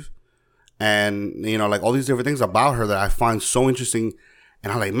wife, I believe. And like all these different things about her that I find so interesting,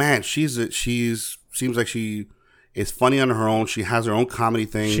 and I'm like, man, she's seems like she is funny on her own. She has her own comedy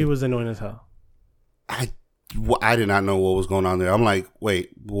thing. She was annoying as hell. I did not know what was going on there. I'm like, wait,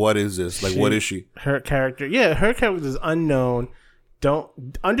 what is this? Like, what is she? Her character is unknown,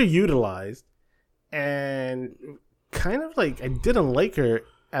 underutilized, and kind of like, I didn't like her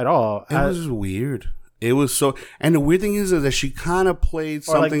at all. It was weird. It was so, and the weird thing is that she kind of played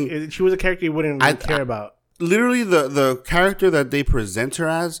something. Like, she was a character you wouldn't really care about. Literally, the character that they present her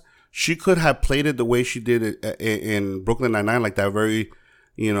as, she could have played it the way she did it in Brooklyn Nine-Nine, like that very,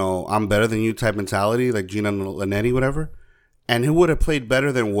 I'm better than you type mentality, like Gina Linetti, whatever. And it would have played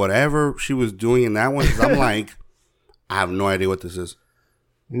better than whatever she was doing in that one. Because I'm like, I have no idea what this is.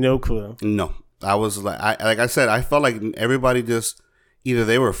 No clue. No, I was like I said, I felt like everybody just either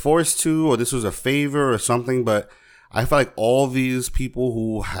they were forced to, or this was a favor or something. But I felt like all these people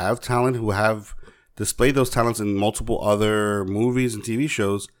who have talent, who have displayed those talents in multiple other movies and TV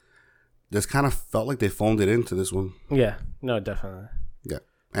shows, just kind of felt like they phoned it into this one. Yeah, no, definitely. Yeah,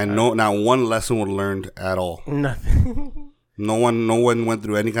 and not one lesson was learned at all. Nothing. No one went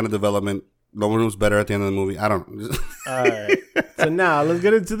through any kind of development. No one was better at the end of the movie. I don't know. All right. So now let's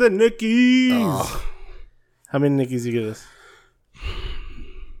get into the Nickies. Oh. How many Nickies you give us?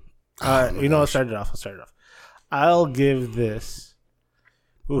 I'll start it off. I'll give this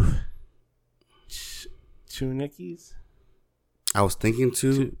 2 Nickies. I was thinking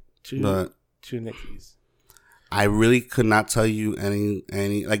two, but 2 Nickies. I really could not tell you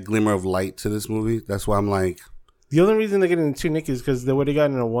any like glimmer of light to this movie. That's why I'm like, the only reason they're getting 2 Nickies is because they would have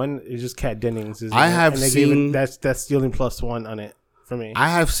gotten a 1 is just Kat Dennings. I have seen that's the only +1 on it for me. I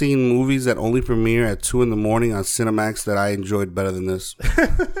have seen movies that only premiere at 2 a.m. on Cinemax that I enjoyed better than this.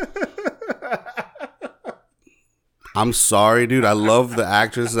 I'm sorry, dude. I love the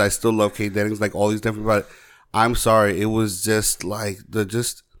actresses. I still love Kat Dennings, like all these different. But I'm sorry, it was just like I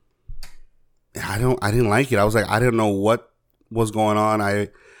didn't like it. I was like, I didn't know what was going on.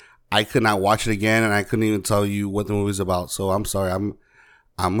 I could not watch it again, and I couldn't even tell you what the movie's about. So I'm sorry. I'm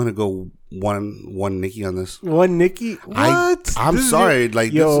gonna go one Nicki on this. 1 Nicki? What? I'm sorry.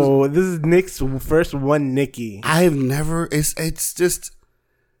 Like, this is Nick's first 1 Nicki. I've never. It's just.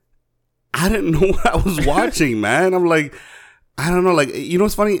 I didn't know what I was watching, man. I'm like, I don't know. Like, you know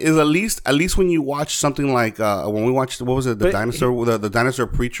what's funny is at least when you watch something like when we watched, what was it, the dinosaur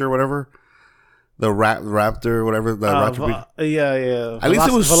preacher or whatever, the raptor, whatever, the raptor. Yeah. At least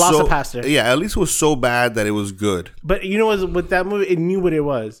it was Velocipaster. At least it was so bad that it was good. But you know what? With that movie, it knew what it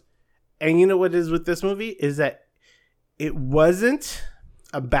was, and you know what is with this movie is that it wasn't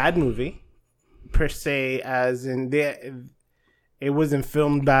a bad movie per se, as in it wasn't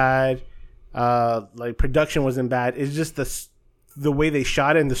filmed bad, like production wasn't bad. It's just the way they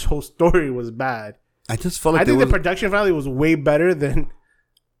shot it and this whole story was bad. I just felt like I think the production value was way better than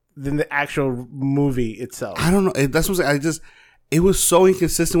the actual movie itself. I don't know. That's what I'm saying. It was so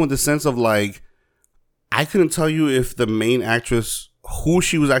inconsistent with the sense of like, I couldn't tell you if the main actress, who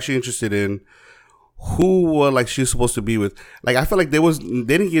she was actually interested in, who like she was supposed to be with. Like, I felt like they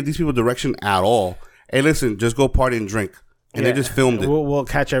didn't give these people direction at all. Hey, listen, just go party and drink, and they just filmed it. We'll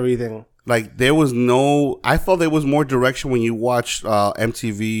catch everything. Like, there was no. I felt there was more direction when you watched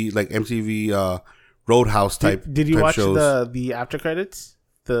MTV Roadhouse type. Did you watch shows. the after credits?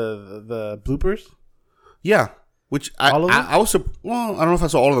 The bloopers? Yeah, which I was well, I don't know if I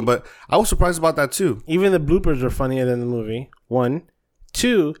saw all of them, but I was surprised about that too. Even the bloopers were funnier than the movie. 1,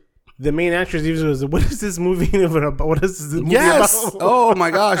 2, the main actress even was, what is this movie about? What is this movie about? Oh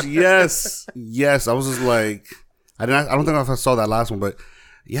my gosh, yes. I was just like, I don't think I saw that last one, but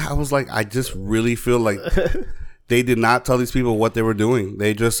yeah, I was like, I just really feel like they did not tell these people what they were doing.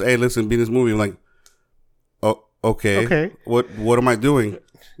 They just, hey, listen, be in this movie. I'm like, oh, okay. What am I doing?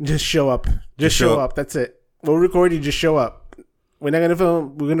 Just show up. Just show up. That's it. We'll record you. Just show up. We're not gonna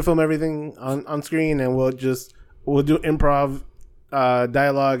film. We're gonna film everything on screen, and we'll do improv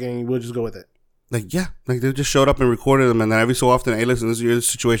dialogue, and we'll just go with it. Like, yeah, like they just showed up and recorded them, and then every so often, hey, listen, this is your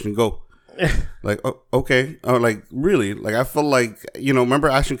situation. Go. Like, oh, okay. Like, really? Like, I felt like, remember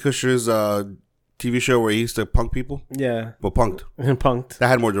Ashton Kutcher's TV show where he used to punk people? Yeah. But punked. Punked. That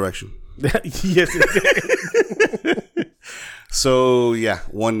had more direction. Yes, it did. So, yeah,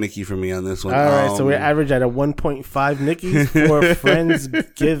 1 Nikki for me on this one. All right, so we're average at a 1.5 Nickies for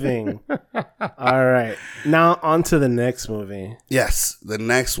Friendsgiving. All right, now on to the next movie. Yes, the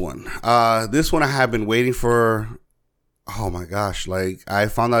next one. This one I have been waiting for. Oh my gosh! Like, I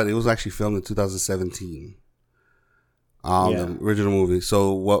found out it was actually filmed in 2017. The original movie.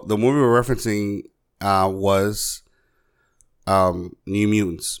 So, what the movie we're referencing was New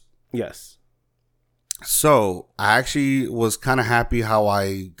Mutants. Yes. So, I actually was kind of happy how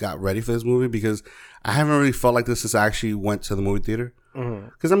I got ready for this movie because I haven't really felt like this since I actually went to the movie theater.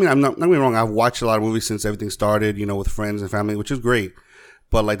 Because, I mean, I'm not getting me wrong. I've watched a lot of movies since everything started, with friends and family, which is great.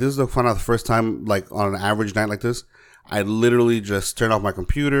 But, like, this is the first time, like, on an average night like this, I literally just turned off my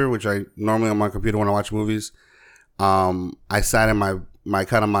computer, which I normally on my computer when I watch movies. I sat in my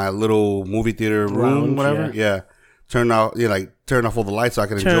little movie theater room, whatever. Yeah. Turn off all the lights so I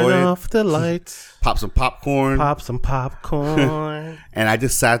can enjoy it. Turn off the lights. Pop some popcorn. And I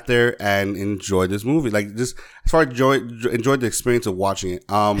just sat there and enjoyed this movie. Like, just as far as enjoyed the experience of watching it.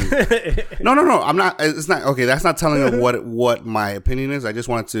 No. I'm not. It's not okay. That's not telling of what my opinion is. I just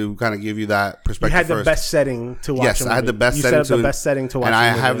wanted to kind of give you that perspective. You had the first. best setting to watch. Yes, I had the best setting. You set up the best setting to watch. And I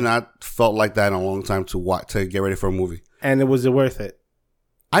have not felt like that in a long time to get ready for a movie. And was it worth it?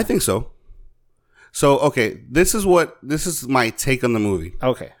 I think so. So, okay, this is my take on the movie.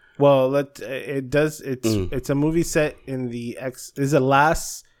 Okay. Well, it's a movie set in the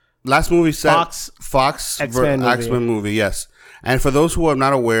last movie set Fox X-Men movie, yes. And for those who are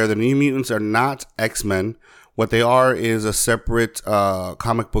not aware, the New Mutants are not X-Men. What they are is a separate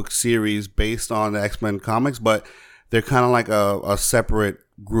comic book series based on the X-Men comics, but they're kind of like a separate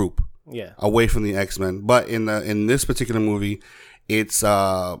group. Yeah. Away from the X-Men. But in this particular movie, it's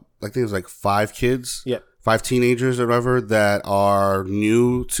I think it's like 5 kids. Yeah. 5 teenagers or whatever that are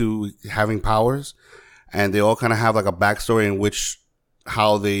new to having powers. And they all kind of have like a backstory in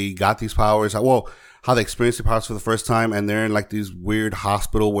how they got these powers. How they experienced the powers for the first time. And they're in like this weird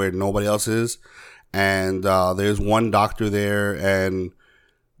hospital where nobody else is. And there's one doctor there and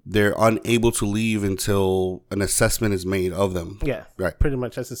they're unable to leave until an assessment is made of them. Yeah. Right. Pretty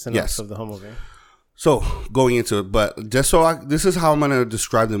much that's the synopsis of the whole movie. So, going into it, but just this is how I'm going to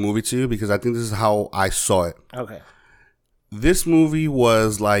describe the movie to you because I think this is how I saw it. Okay. This movie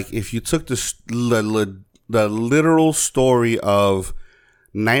was like if you took the literal story of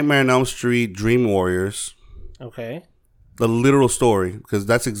Nightmare on Elm Street, Dream Warriors. Okay. The literal story, because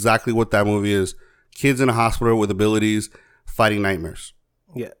that's exactly what that movie is. Kids in a hospital with abilities fighting nightmares.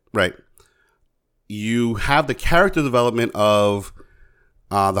 Yeah. Right. You have the character development of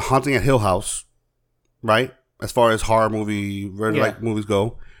The Haunting at Hill House. Right? As far as horror movie, movies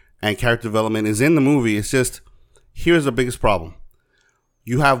go. And character development is in the movie. It's just, here's the biggest problem.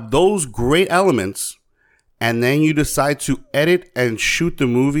 You have those great elements, and then you decide to edit and shoot the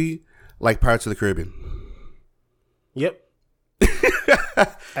movie like Pirates of the Caribbean. Yep.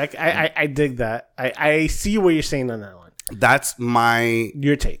 I dig that. I see what you're saying on that one. That's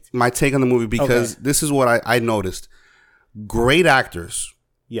your take. My take on the movie, because this is what I noticed. Great actors.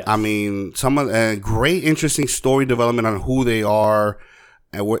 Yes. I mean, some of great, interesting story development on who they are.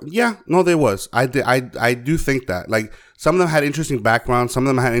 And there was. I do think that. Like, some of them had interesting backgrounds. Some of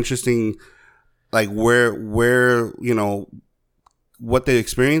them had interesting, like, where what they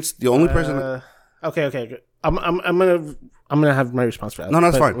experienced. The only person. Okay. I'm gonna have my response for that. No,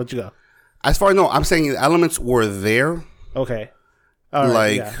 that's fine. Let you go. As far as I'm saying the elements were there. Okay. All right.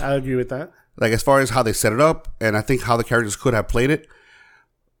 Like, yeah, I agree with that. Like, as far as how they set it up, and I think how the characters could have played it.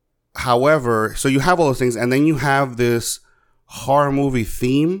 However, so you have all those things, and then you have this horror movie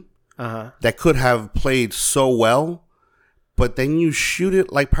theme that could have played so well, but then you shoot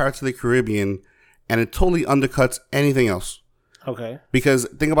it like Pirates of the Caribbean, and it totally undercuts anything else. Okay. Because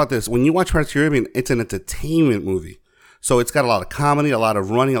think about this. When you watch Pirates of the Caribbean, it's an entertainment movie. So it's got a lot of comedy, a lot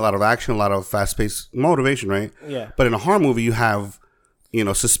of running, a lot of action, a lot of fast-paced motivation, right? Yeah. But in a horror movie, you have,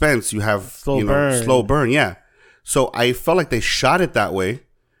 suspense. You have, slow burn. Yeah. So I felt like they shot it that way,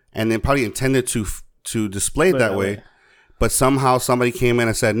 and then probably intended to display it that way. But somehow somebody came in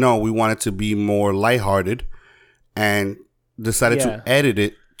and said, no, we want it to be more lighthearted, and decided to edit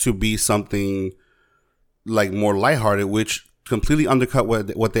it to be something like more lighthearted, which completely undercut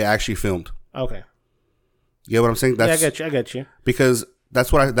what they actually filmed. Okay. You get what I'm saying? I get you. Because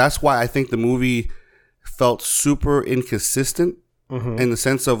that's why I think the movie felt super inconsistent in the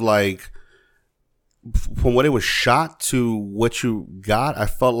sense of, like, from what it was shot to what you got, I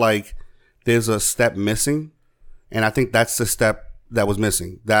felt like there's a step missing. And I think that's the step that was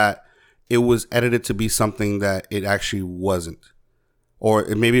missing, that it was edited to be something that it actually wasn't. Or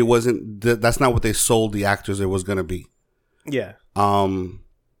maybe it wasn't, that's not what they sold the actors it was going to be. Yeah.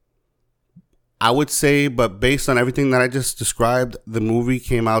 I would say, but based on everything that I just described, the movie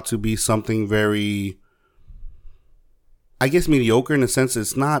came out to be something very, I guess, mediocre, in the sense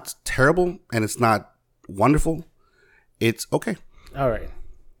it's not terrible and it's not wonderful. It's okay. All right.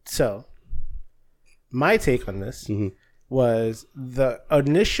 So, my take on this was the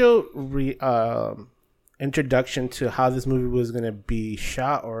initial introduction to how this movie was going to be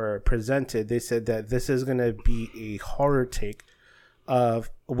shot or presented. They said that this is going to be a horror take of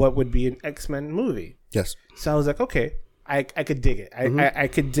what would be an X-Men movie. Yes. So I was like, okay, I could dig it. I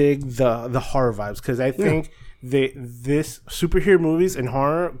could dig the horror vibes, because I think this superhero movies and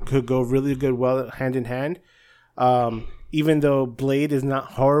horror could go really good, well, hand in hand. Even though Blade is not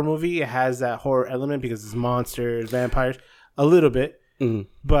horror movie, it has that horror element because it's monsters, vampires, a little bit.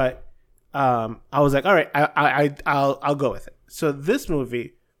 But I was like, all right, I'll go with it. So this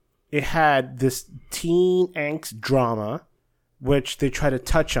movie, it had this teen angst drama, which they try to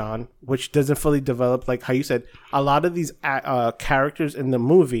touch on, which doesn't fully develop. Like how you said, a lot of these characters in the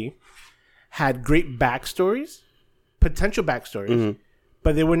movie had great backstories, potential backstories,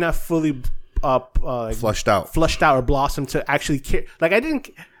 but they were not fully flushed out or blossomed to actually care. Like, I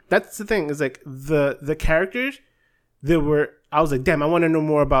didn't. That's the thing, is like the characters. I was like, damn, I want to know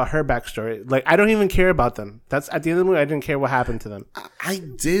more about her backstory. Like, I don't even care about them. That's at the end of the movie. I didn't care what happened to them. I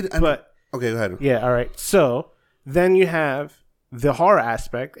did, but okay, go ahead. Yeah, all right. So then you have the horror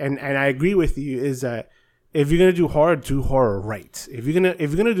aspect, and I agree with you, is that if you're gonna do horror right. If you're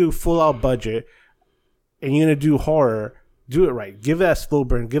gonna do full out budget and you're gonna do horror, do it right. Give that slow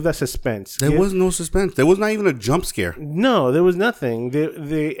burn. Give that suspense. There was no suspense. There was not even a jump scare. No, there was nothing.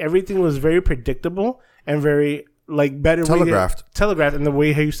 Everything was very predictable and very, like, better telegraphed in the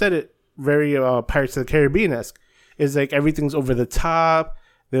way how you said it. Very Pirates of the Caribbean-esque. It's like everything's over the top.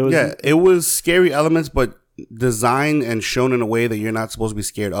 It was scary elements, but designed and shown in a way that you're not supposed to be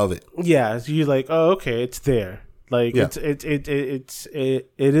scared of it. Yeah, so you're like, oh, okay, it's there. Like, it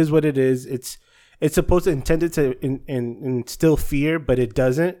is what it is. It's supposed to intended to instill fear, but it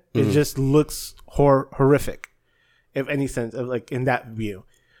doesn't. It just looks horrific, if any sense of, like, in that view.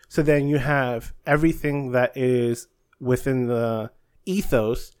 So then you have everything that is within the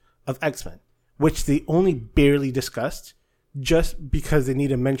ethos of X-Men, which they only barely discussed, just because they need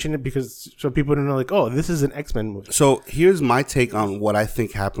to mention it, because so people don't know, like, oh, this is an X-Men movie. So here's my take on what I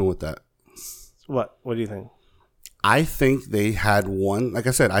think happened with that. What do you think? I think they had one. Like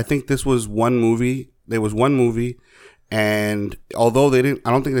I said, I think this was one movie. There was one movie, and although I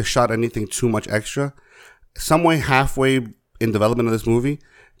don't think they shot anything too much extra. Somewhere halfway in development of this movie,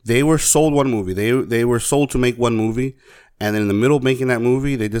 they were sold one movie. They were sold to make one movie, And then in the middle of making that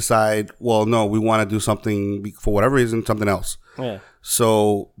movie, they decide, well, no, we want to do something, for whatever reason, something else. Yeah.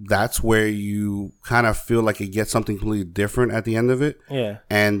 So that's where you kind of feel like it gets something completely different at the end of it. Yeah.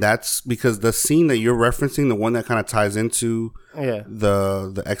 And that's because the scene that you're referencing, the one that kind of ties into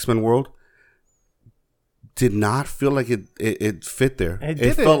the X-Men world, did not feel like it fit there.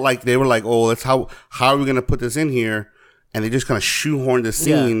 It felt like they were like, oh, that's how are we going to put this in here? And they just kind of shoehorned the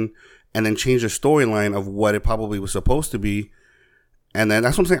scene and then changed the storyline of what it probably was supposed to be. And then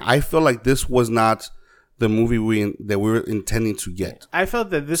that's what I'm saying. I feel like this was not the movie that we were intending to get. I felt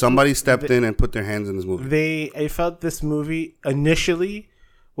that somebody stepped in and put their hands in this movie. I felt this movie initially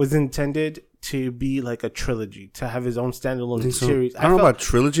was intended to be like a trilogy, to have his own standalone series. I don't know about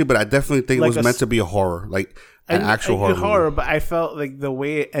trilogy, but I definitely think it was meant to be a horror, like an actual horror movie. But I felt like the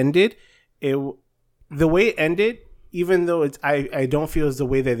way it ended, even though I don't feel it's the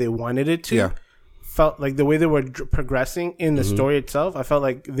way that they wanted it to. Yeah. Felt like the way they were progressing in the story itself, I felt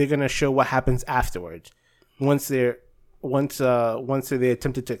like they're gonna show what happens afterwards, once they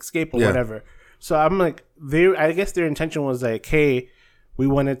attempted to escape or whatever. So I'm like, I guess their intention was like, hey, we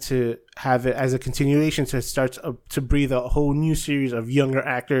wanted to have it as a continuation to start to breathe a whole new series of younger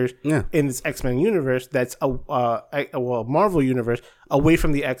actors in this X-Men universe. That's a Marvel universe away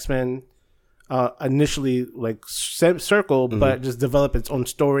from the X-Men. Initially like circle, but just develop its own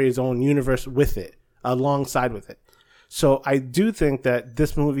story, its own universe with it, alongside with it. So I do think that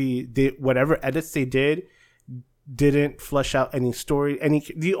this movie, whatever edits they didn't flesh out any story,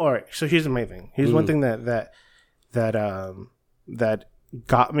 all right. So here's my thing. Here's one thing that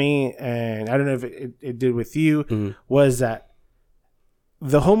got me, and I don't know if it did with you, was that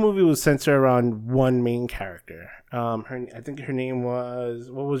the whole movie was centered around one main character. I think her name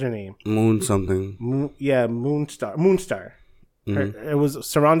was, what was her name? Moon something. Moonstar. It was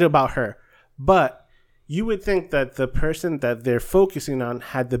surrounded about her. But you would think that the person that they're focusing on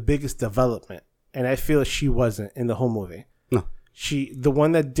had the biggest development. And I feel she wasn't in the whole movie. No. The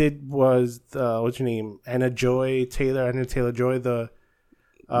one that did was, what's her name? Anna Taylor-Joy, the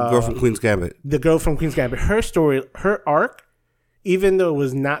girl from Queen's Gambit. The girl from Queen's Gambit. Her story, her arc, even though it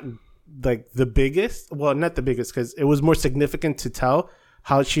was not like the biggest, well, not the biggest, because it was more significant to tell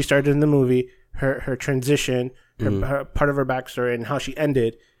how she started in the movie, her transition, her part of her backstory, and how she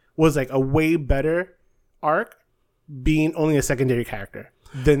ended was like a way better arc, being only a secondary character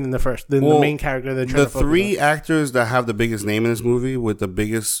than the main character. The three actors that have the biggest name in this movie, with the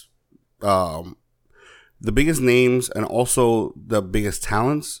biggest names and also the biggest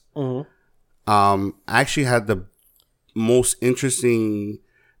talents, actually had the most interesting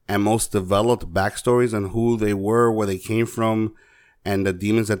and most developed backstories on who they were, where they came from, and the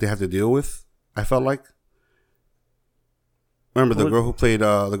demons that they have to deal with. I felt like, remember the girl who played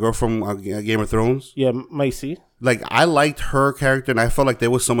the girl from Game of Thrones? Yeah, Macy. Like, I liked her character, and I felt like there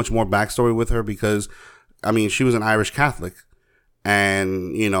was so much more backstory with her because, I mean, she was an Irish Catholic,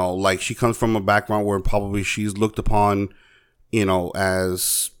 and like she comes from a background where probably she's looked upon,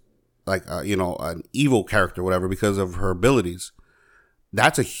 as like an evil character, whatever, because of her abilities.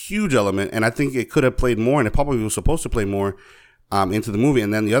 That's a huge element, and I think it could have played more, and it probably was supposed to play more into the movie.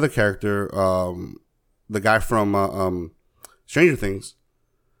 And then the other character, the guy from Stranger Things.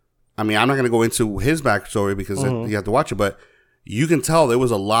 I mean, I'm not going to go into his backstory because you have to watch it, but you can tell there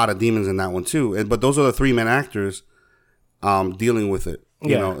was a lot of demons in that one too. But those are the three main actors dealing with it.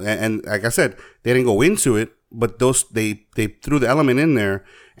 You know, and like I said, they didn't go into it, but they threw the element in there,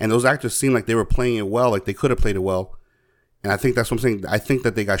 and those actors seemed like they were playing it well, like they could have played it well. And I think that's what I'm saying. I think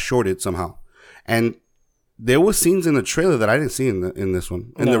that they got shorted somehow. And there were scenes in the trailer that I didn't see in this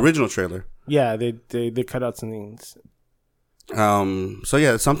one, in the original trailer. Yeah, they cut out some things. So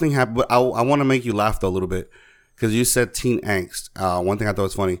yeah, something happened. But I want to make you laugh though a little bit because you said teen angst. One thing I thought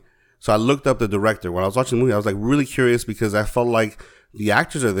was funny. So I looked up the director when I was watching the movie. I was like really curious because I felt like the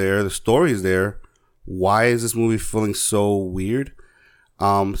actors are there, the story is there. Why is this movie feeling so weird?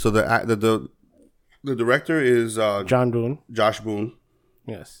 So the director is Josh Boone.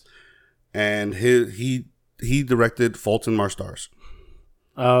 Yes. And he directed Fault in Our Stars.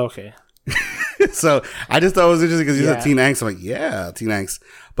 Oh, okay. So I just thought it was interesting because he's a teen angst. I'm like, yeah, teen angst.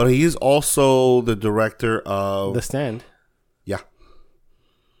 But he's also the director of The Stand. Yeah.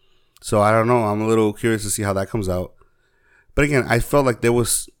 So I don't know. I'm a little curious to see how that comes out. But again, I felt like there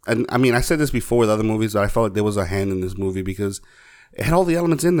was, and I mean, I said this before with other movies, but I felt like there was a hand in this movie because it had all the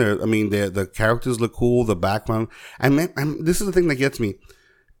elements in there. I mean, the characters look cool, the background. This is the thing that gets me.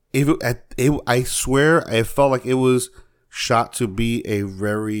 I swear, I felt like it was shot to be a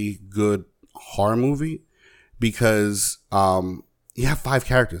very good horror movie because you have 5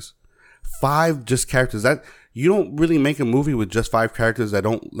 characters. 5 just characters. That you don't really make a movie with just 5 characters that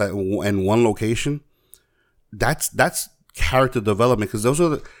don't like in one location. That's character development, because those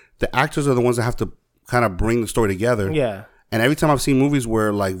are the actors are the ones that have to kind of bring the story together. Yeah. And every time I've seen movies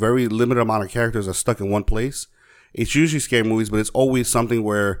where like very limited amount of characters are stuck in one place, it's usually scary movies, but it's always something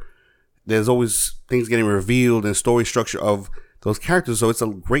where there's always things getting revealed and story structure of those characters. So it's a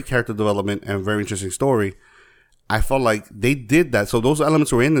great character development and very interesting story. I felt like they did that. So those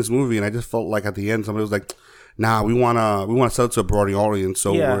elements were in this movie, and I just felt like at the end somebody was like, "Nah, we wanna sell it to a broader audience."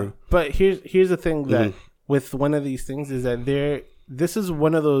 So but here's the thing that with one of these things is that this is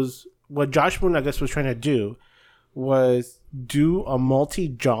one of those, what Josh Boone, I guess, was trying to do was do a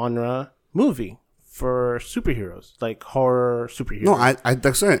multi-genre movie for superheroes, like horror superheroes. No,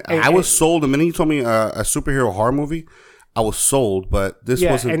 that's it. I was sold the minute you told me a superhero horror movie. I was sold, but this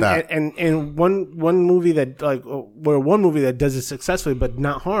wasn't that. And one movie that one movie that does it successfully, but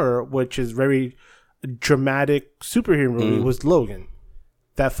not horror, which is very dramatic superhero movie, was Logan.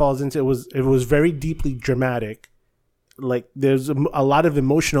 That falls into it was very deeply dramatic. Like there's a lot of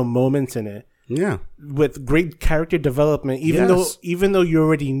emotional moments in it. Yeah, with great character development, even though you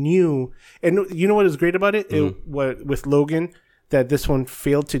already knew, and you know what is great about it, what with Logan that this one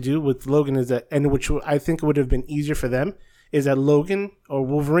failed to do with Logan is that, and which I think would have been easier for them, is that Logan or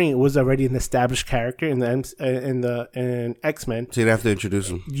Wolverine was already an established character in X-Men. So you'd have to introduce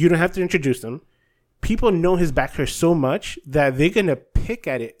him. You don't have to introduce him. People know his backstory so much that they're gonna pick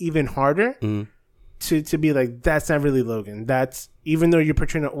at it even harder to be like, that's not really Logan. That's, even though you're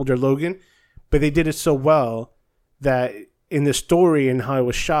portraying an older Logan, but they did it so well that in the story and how it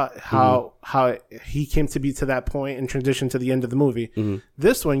was shot, how he came to be to that point and transition to the end of the movie.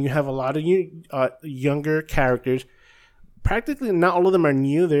 This one, you have a lot of younger characters. Practically not all of them are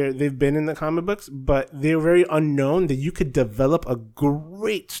new. They've been in the comic books, but they're very unknown, that you could develop a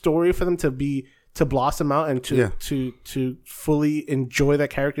great story for them to blossom out and to fully enjoy that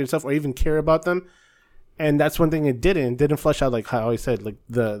character itself, or even care about them. And that's one thing it didn't flesh out, like how I said, like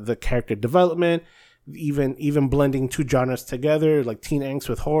the character development, even blending two genres together, like teen angst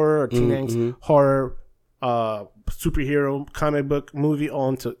with horror, or teen angst horror, superhero comic book movie, all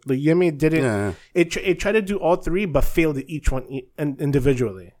into the Yemi didn't. Yeah. It tried to do all three, but failed at each one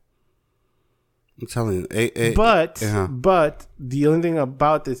individually. I'm telling you, but the only thing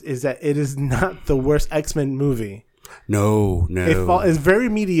about this is that it is not the worst X-Men movie. No, it's very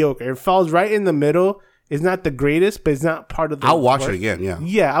mediocre. It falls right in the middle. It's not the greatest, but it's not part of the. I'll watch it again.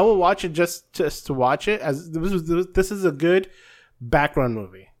 Yeah, I will watch it just to watch it. As this is a good background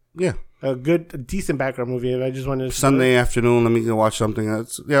movie. Yeah, a decent background movie. If I just wanted to Sunday afternoon, let me go watch something.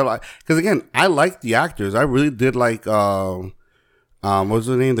 Because again, I like the actors. I really did like. What was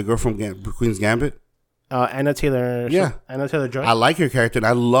her name? The girl from Queen's Gambit. Anna Taylor. Yeah, Anna Taylor-Joy. I like her character, and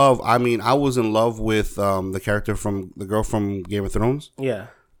I was in love with the character from the girl from Game of Thrones. Yeah,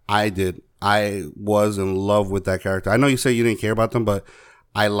 I did. I was in love with that character. I know you say you didn't care about them, but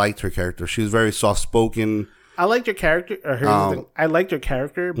I liked her character. She was very soft-spoken. I liked her character. I liked her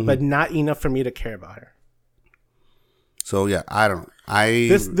character, but not enough for me to care about her. So yeah, I don't.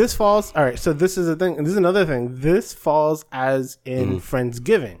 This falls. All right. So this is the thing. This is another thing. This falls as in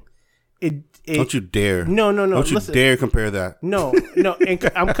Friendsgiving. Don't you dare. No. Don't you dare compare that. No.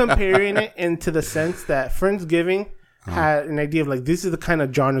 And I'm comparing it into the sense that Friendsgiving had an idea of like, this is the kind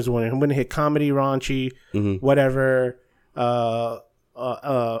of genres we're in. I'm going to hit comedy, raunchy, whatever,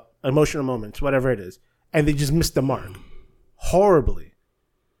 emotional moments, whatever it is. And they just missed the mark horribly.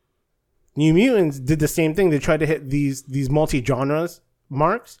 New Mutants did the same thing. They tried to hit these multi-genres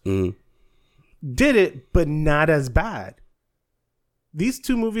marks. Did it, but not as bad. These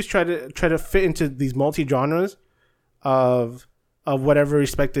two movies try to fit into these multi-genres of whatever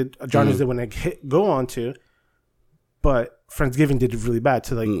respected genres they want to go on to. But Friendsgiving did it really bad.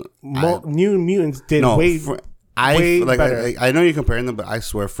 So like New Mutants did way better. I know you're comparing them, but I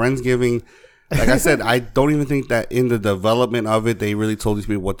swear Friendsgiving, like I said, I don't even think that in the development of it they really told these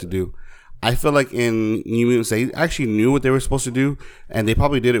people what to do. I feel like in New Mutants they actually knew what they were supposed to do, and they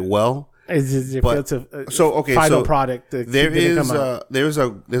probably did it well. There's an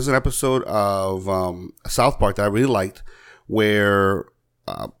episode of South Park that I really liked where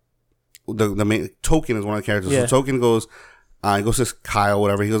the main Token is one of the characters. Yeah. So Token goes to Kyle,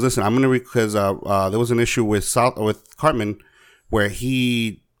 whatever. He goes, listen, I'm gonna because there was an issue with Cartman where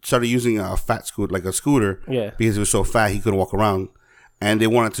he started using a fat scooter, like a scooter, because he was so fat he couldn't walk around. And they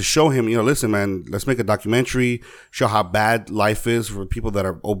wanted to show him, listen, man, let's make a documentary, show how bad life is for people that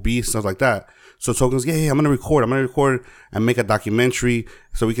are obese, stuff like that. So Token goes, I'm going to record and make a documentary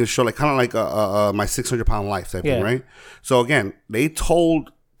so we can show kind of like my 600-pound life type thing, right? So again,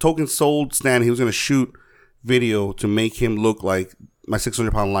 Token sold Stan he was going to shoot video to make him look like My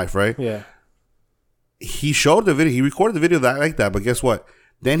 600 Pound Life, right? Yeah. He showed the video. He recorded the video like that. But guess what?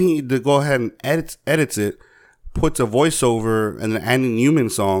 Then he to go ahead and edits it, puts a voiceover and an Andy Newman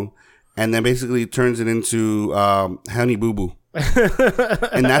song, and then basically turns it into Honey Boo Boo.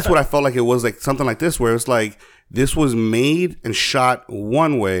 And that's what I felt like it was, like something like this, where it's like this was made and shot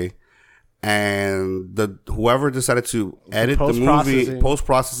one way, and whoever decided to edit the movie,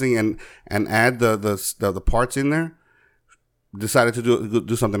 post-processing and add the parts in there, decided to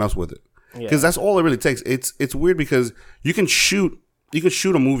do something else with it. Because that's all it really takes. It's weird because you can shoot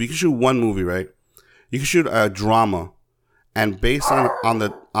a movie, you can shoot one movie, right? You can shoot a drama, and based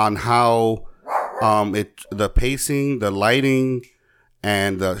on how the pacing, the lighting,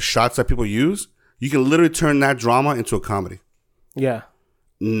 and the shots that people use, you can literally turn that drama into a comedy. Yeah.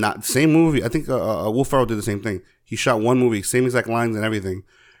 Not same movie. I think Will Ferrell did the same thing. He shot one movie, same exact lines and everything,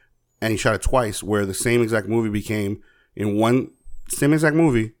 and he shot it twice, where the same exact movie became in one same exact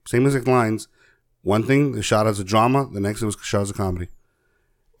movie, same exact lines. One thing they shot as a drama, the next it was shot as a comedy,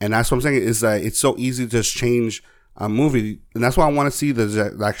 and that's what I'm saying. Is that it's so easy to just change a movie, and that's why I want to see the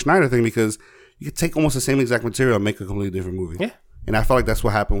Zack Snyder thing, because you could take almost the same exact material and make a completely different movie. Yeah, and I felt like that's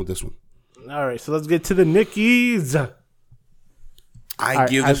what happened with this one. All right, so let's get to the Nickies. I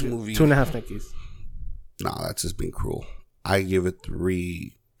give this movie 2.5 Nickies. No, that's just being cruel. I give it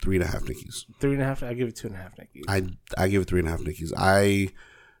 3.5 Nickies. 3.5. I give it 2.5 Nickies. I give it 3.5 Nickies. I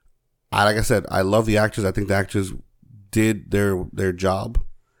like I said, I love the actors. I think the actors did their job.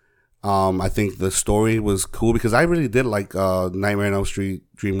 I think the story was cool because I really did like Nightmare on Elm Street,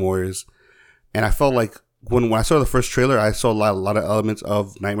 Dream Warriors, and I felt like when I saw the first trailer, I saw a lot of elements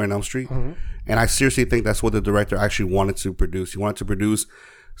of Nightmare on Elm Street, and I seriously think that's what the director actually wanted to produce. He wanted to produce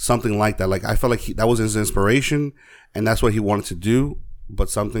something like that. Like I felt like that was his inspiration, and that's what he wanted to do. But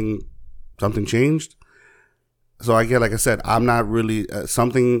something changed. So like I said, I'm not really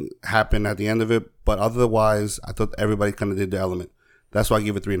something happened at the end of it, but otherwise, I thought everybody kind of did the element. That's why I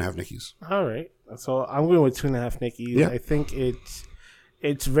give it 3.5 Nickies. All right, so I'm going with 2.5 Nickies. Yeah. I think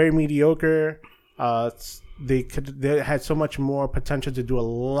it's very mediocre. They had so much more potential to do a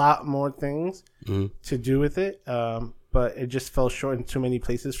lot more things to do with it, but it just fell short in too many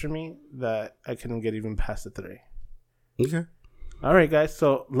places for me that I couldn't get even past the 3. Okay. All right, guys.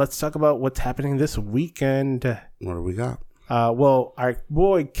 So let's talk about what's happening this weekend. What do we got? Well, our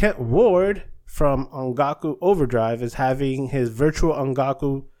boy Kent Ward from Ongaku Overdrive is having his virtual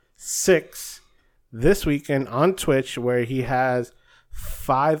Ongaku 6 this weekend on Twitch, where he has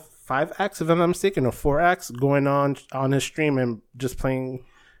five acts, if I'm not mistaken, or 4 acts going on his stream and just playing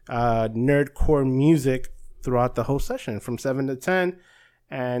nerdcore music throughout the whole session from 7 to 10.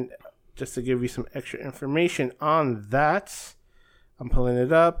 And just to give you some extra information on that, I'm pulling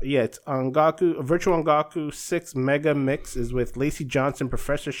it up. Yeah, it's Ongaku, Virtual Ongaku 6 Mega Mix is with Lacey Johnson,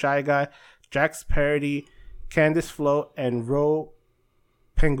 Professor Shy Guy, Jax Parody, Candice Flo, and Ro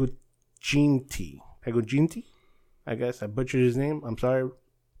Penguginti. I guess I butchered his name. I'm sorry,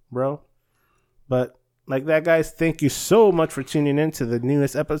 bro. But like that, guys, thank you so much for tuning in to the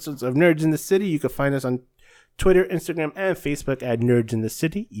newest episodes of Nerds in the City. You can find us on Twitter, Instagram, and Facebook at Nerds in the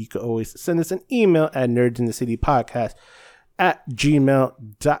City. You can always send us an email at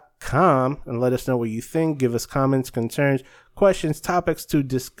nerdsinthecitypodcast@gmail.com and let us know what you think. Give us comments, concerns, questions, topics to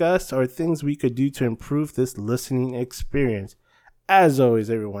discuss, or things we could do to improve this listening experience. As always,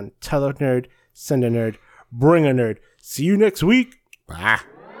 everyone, tell a nerd, send a nerd, bring a nerd. See you next week. Bye.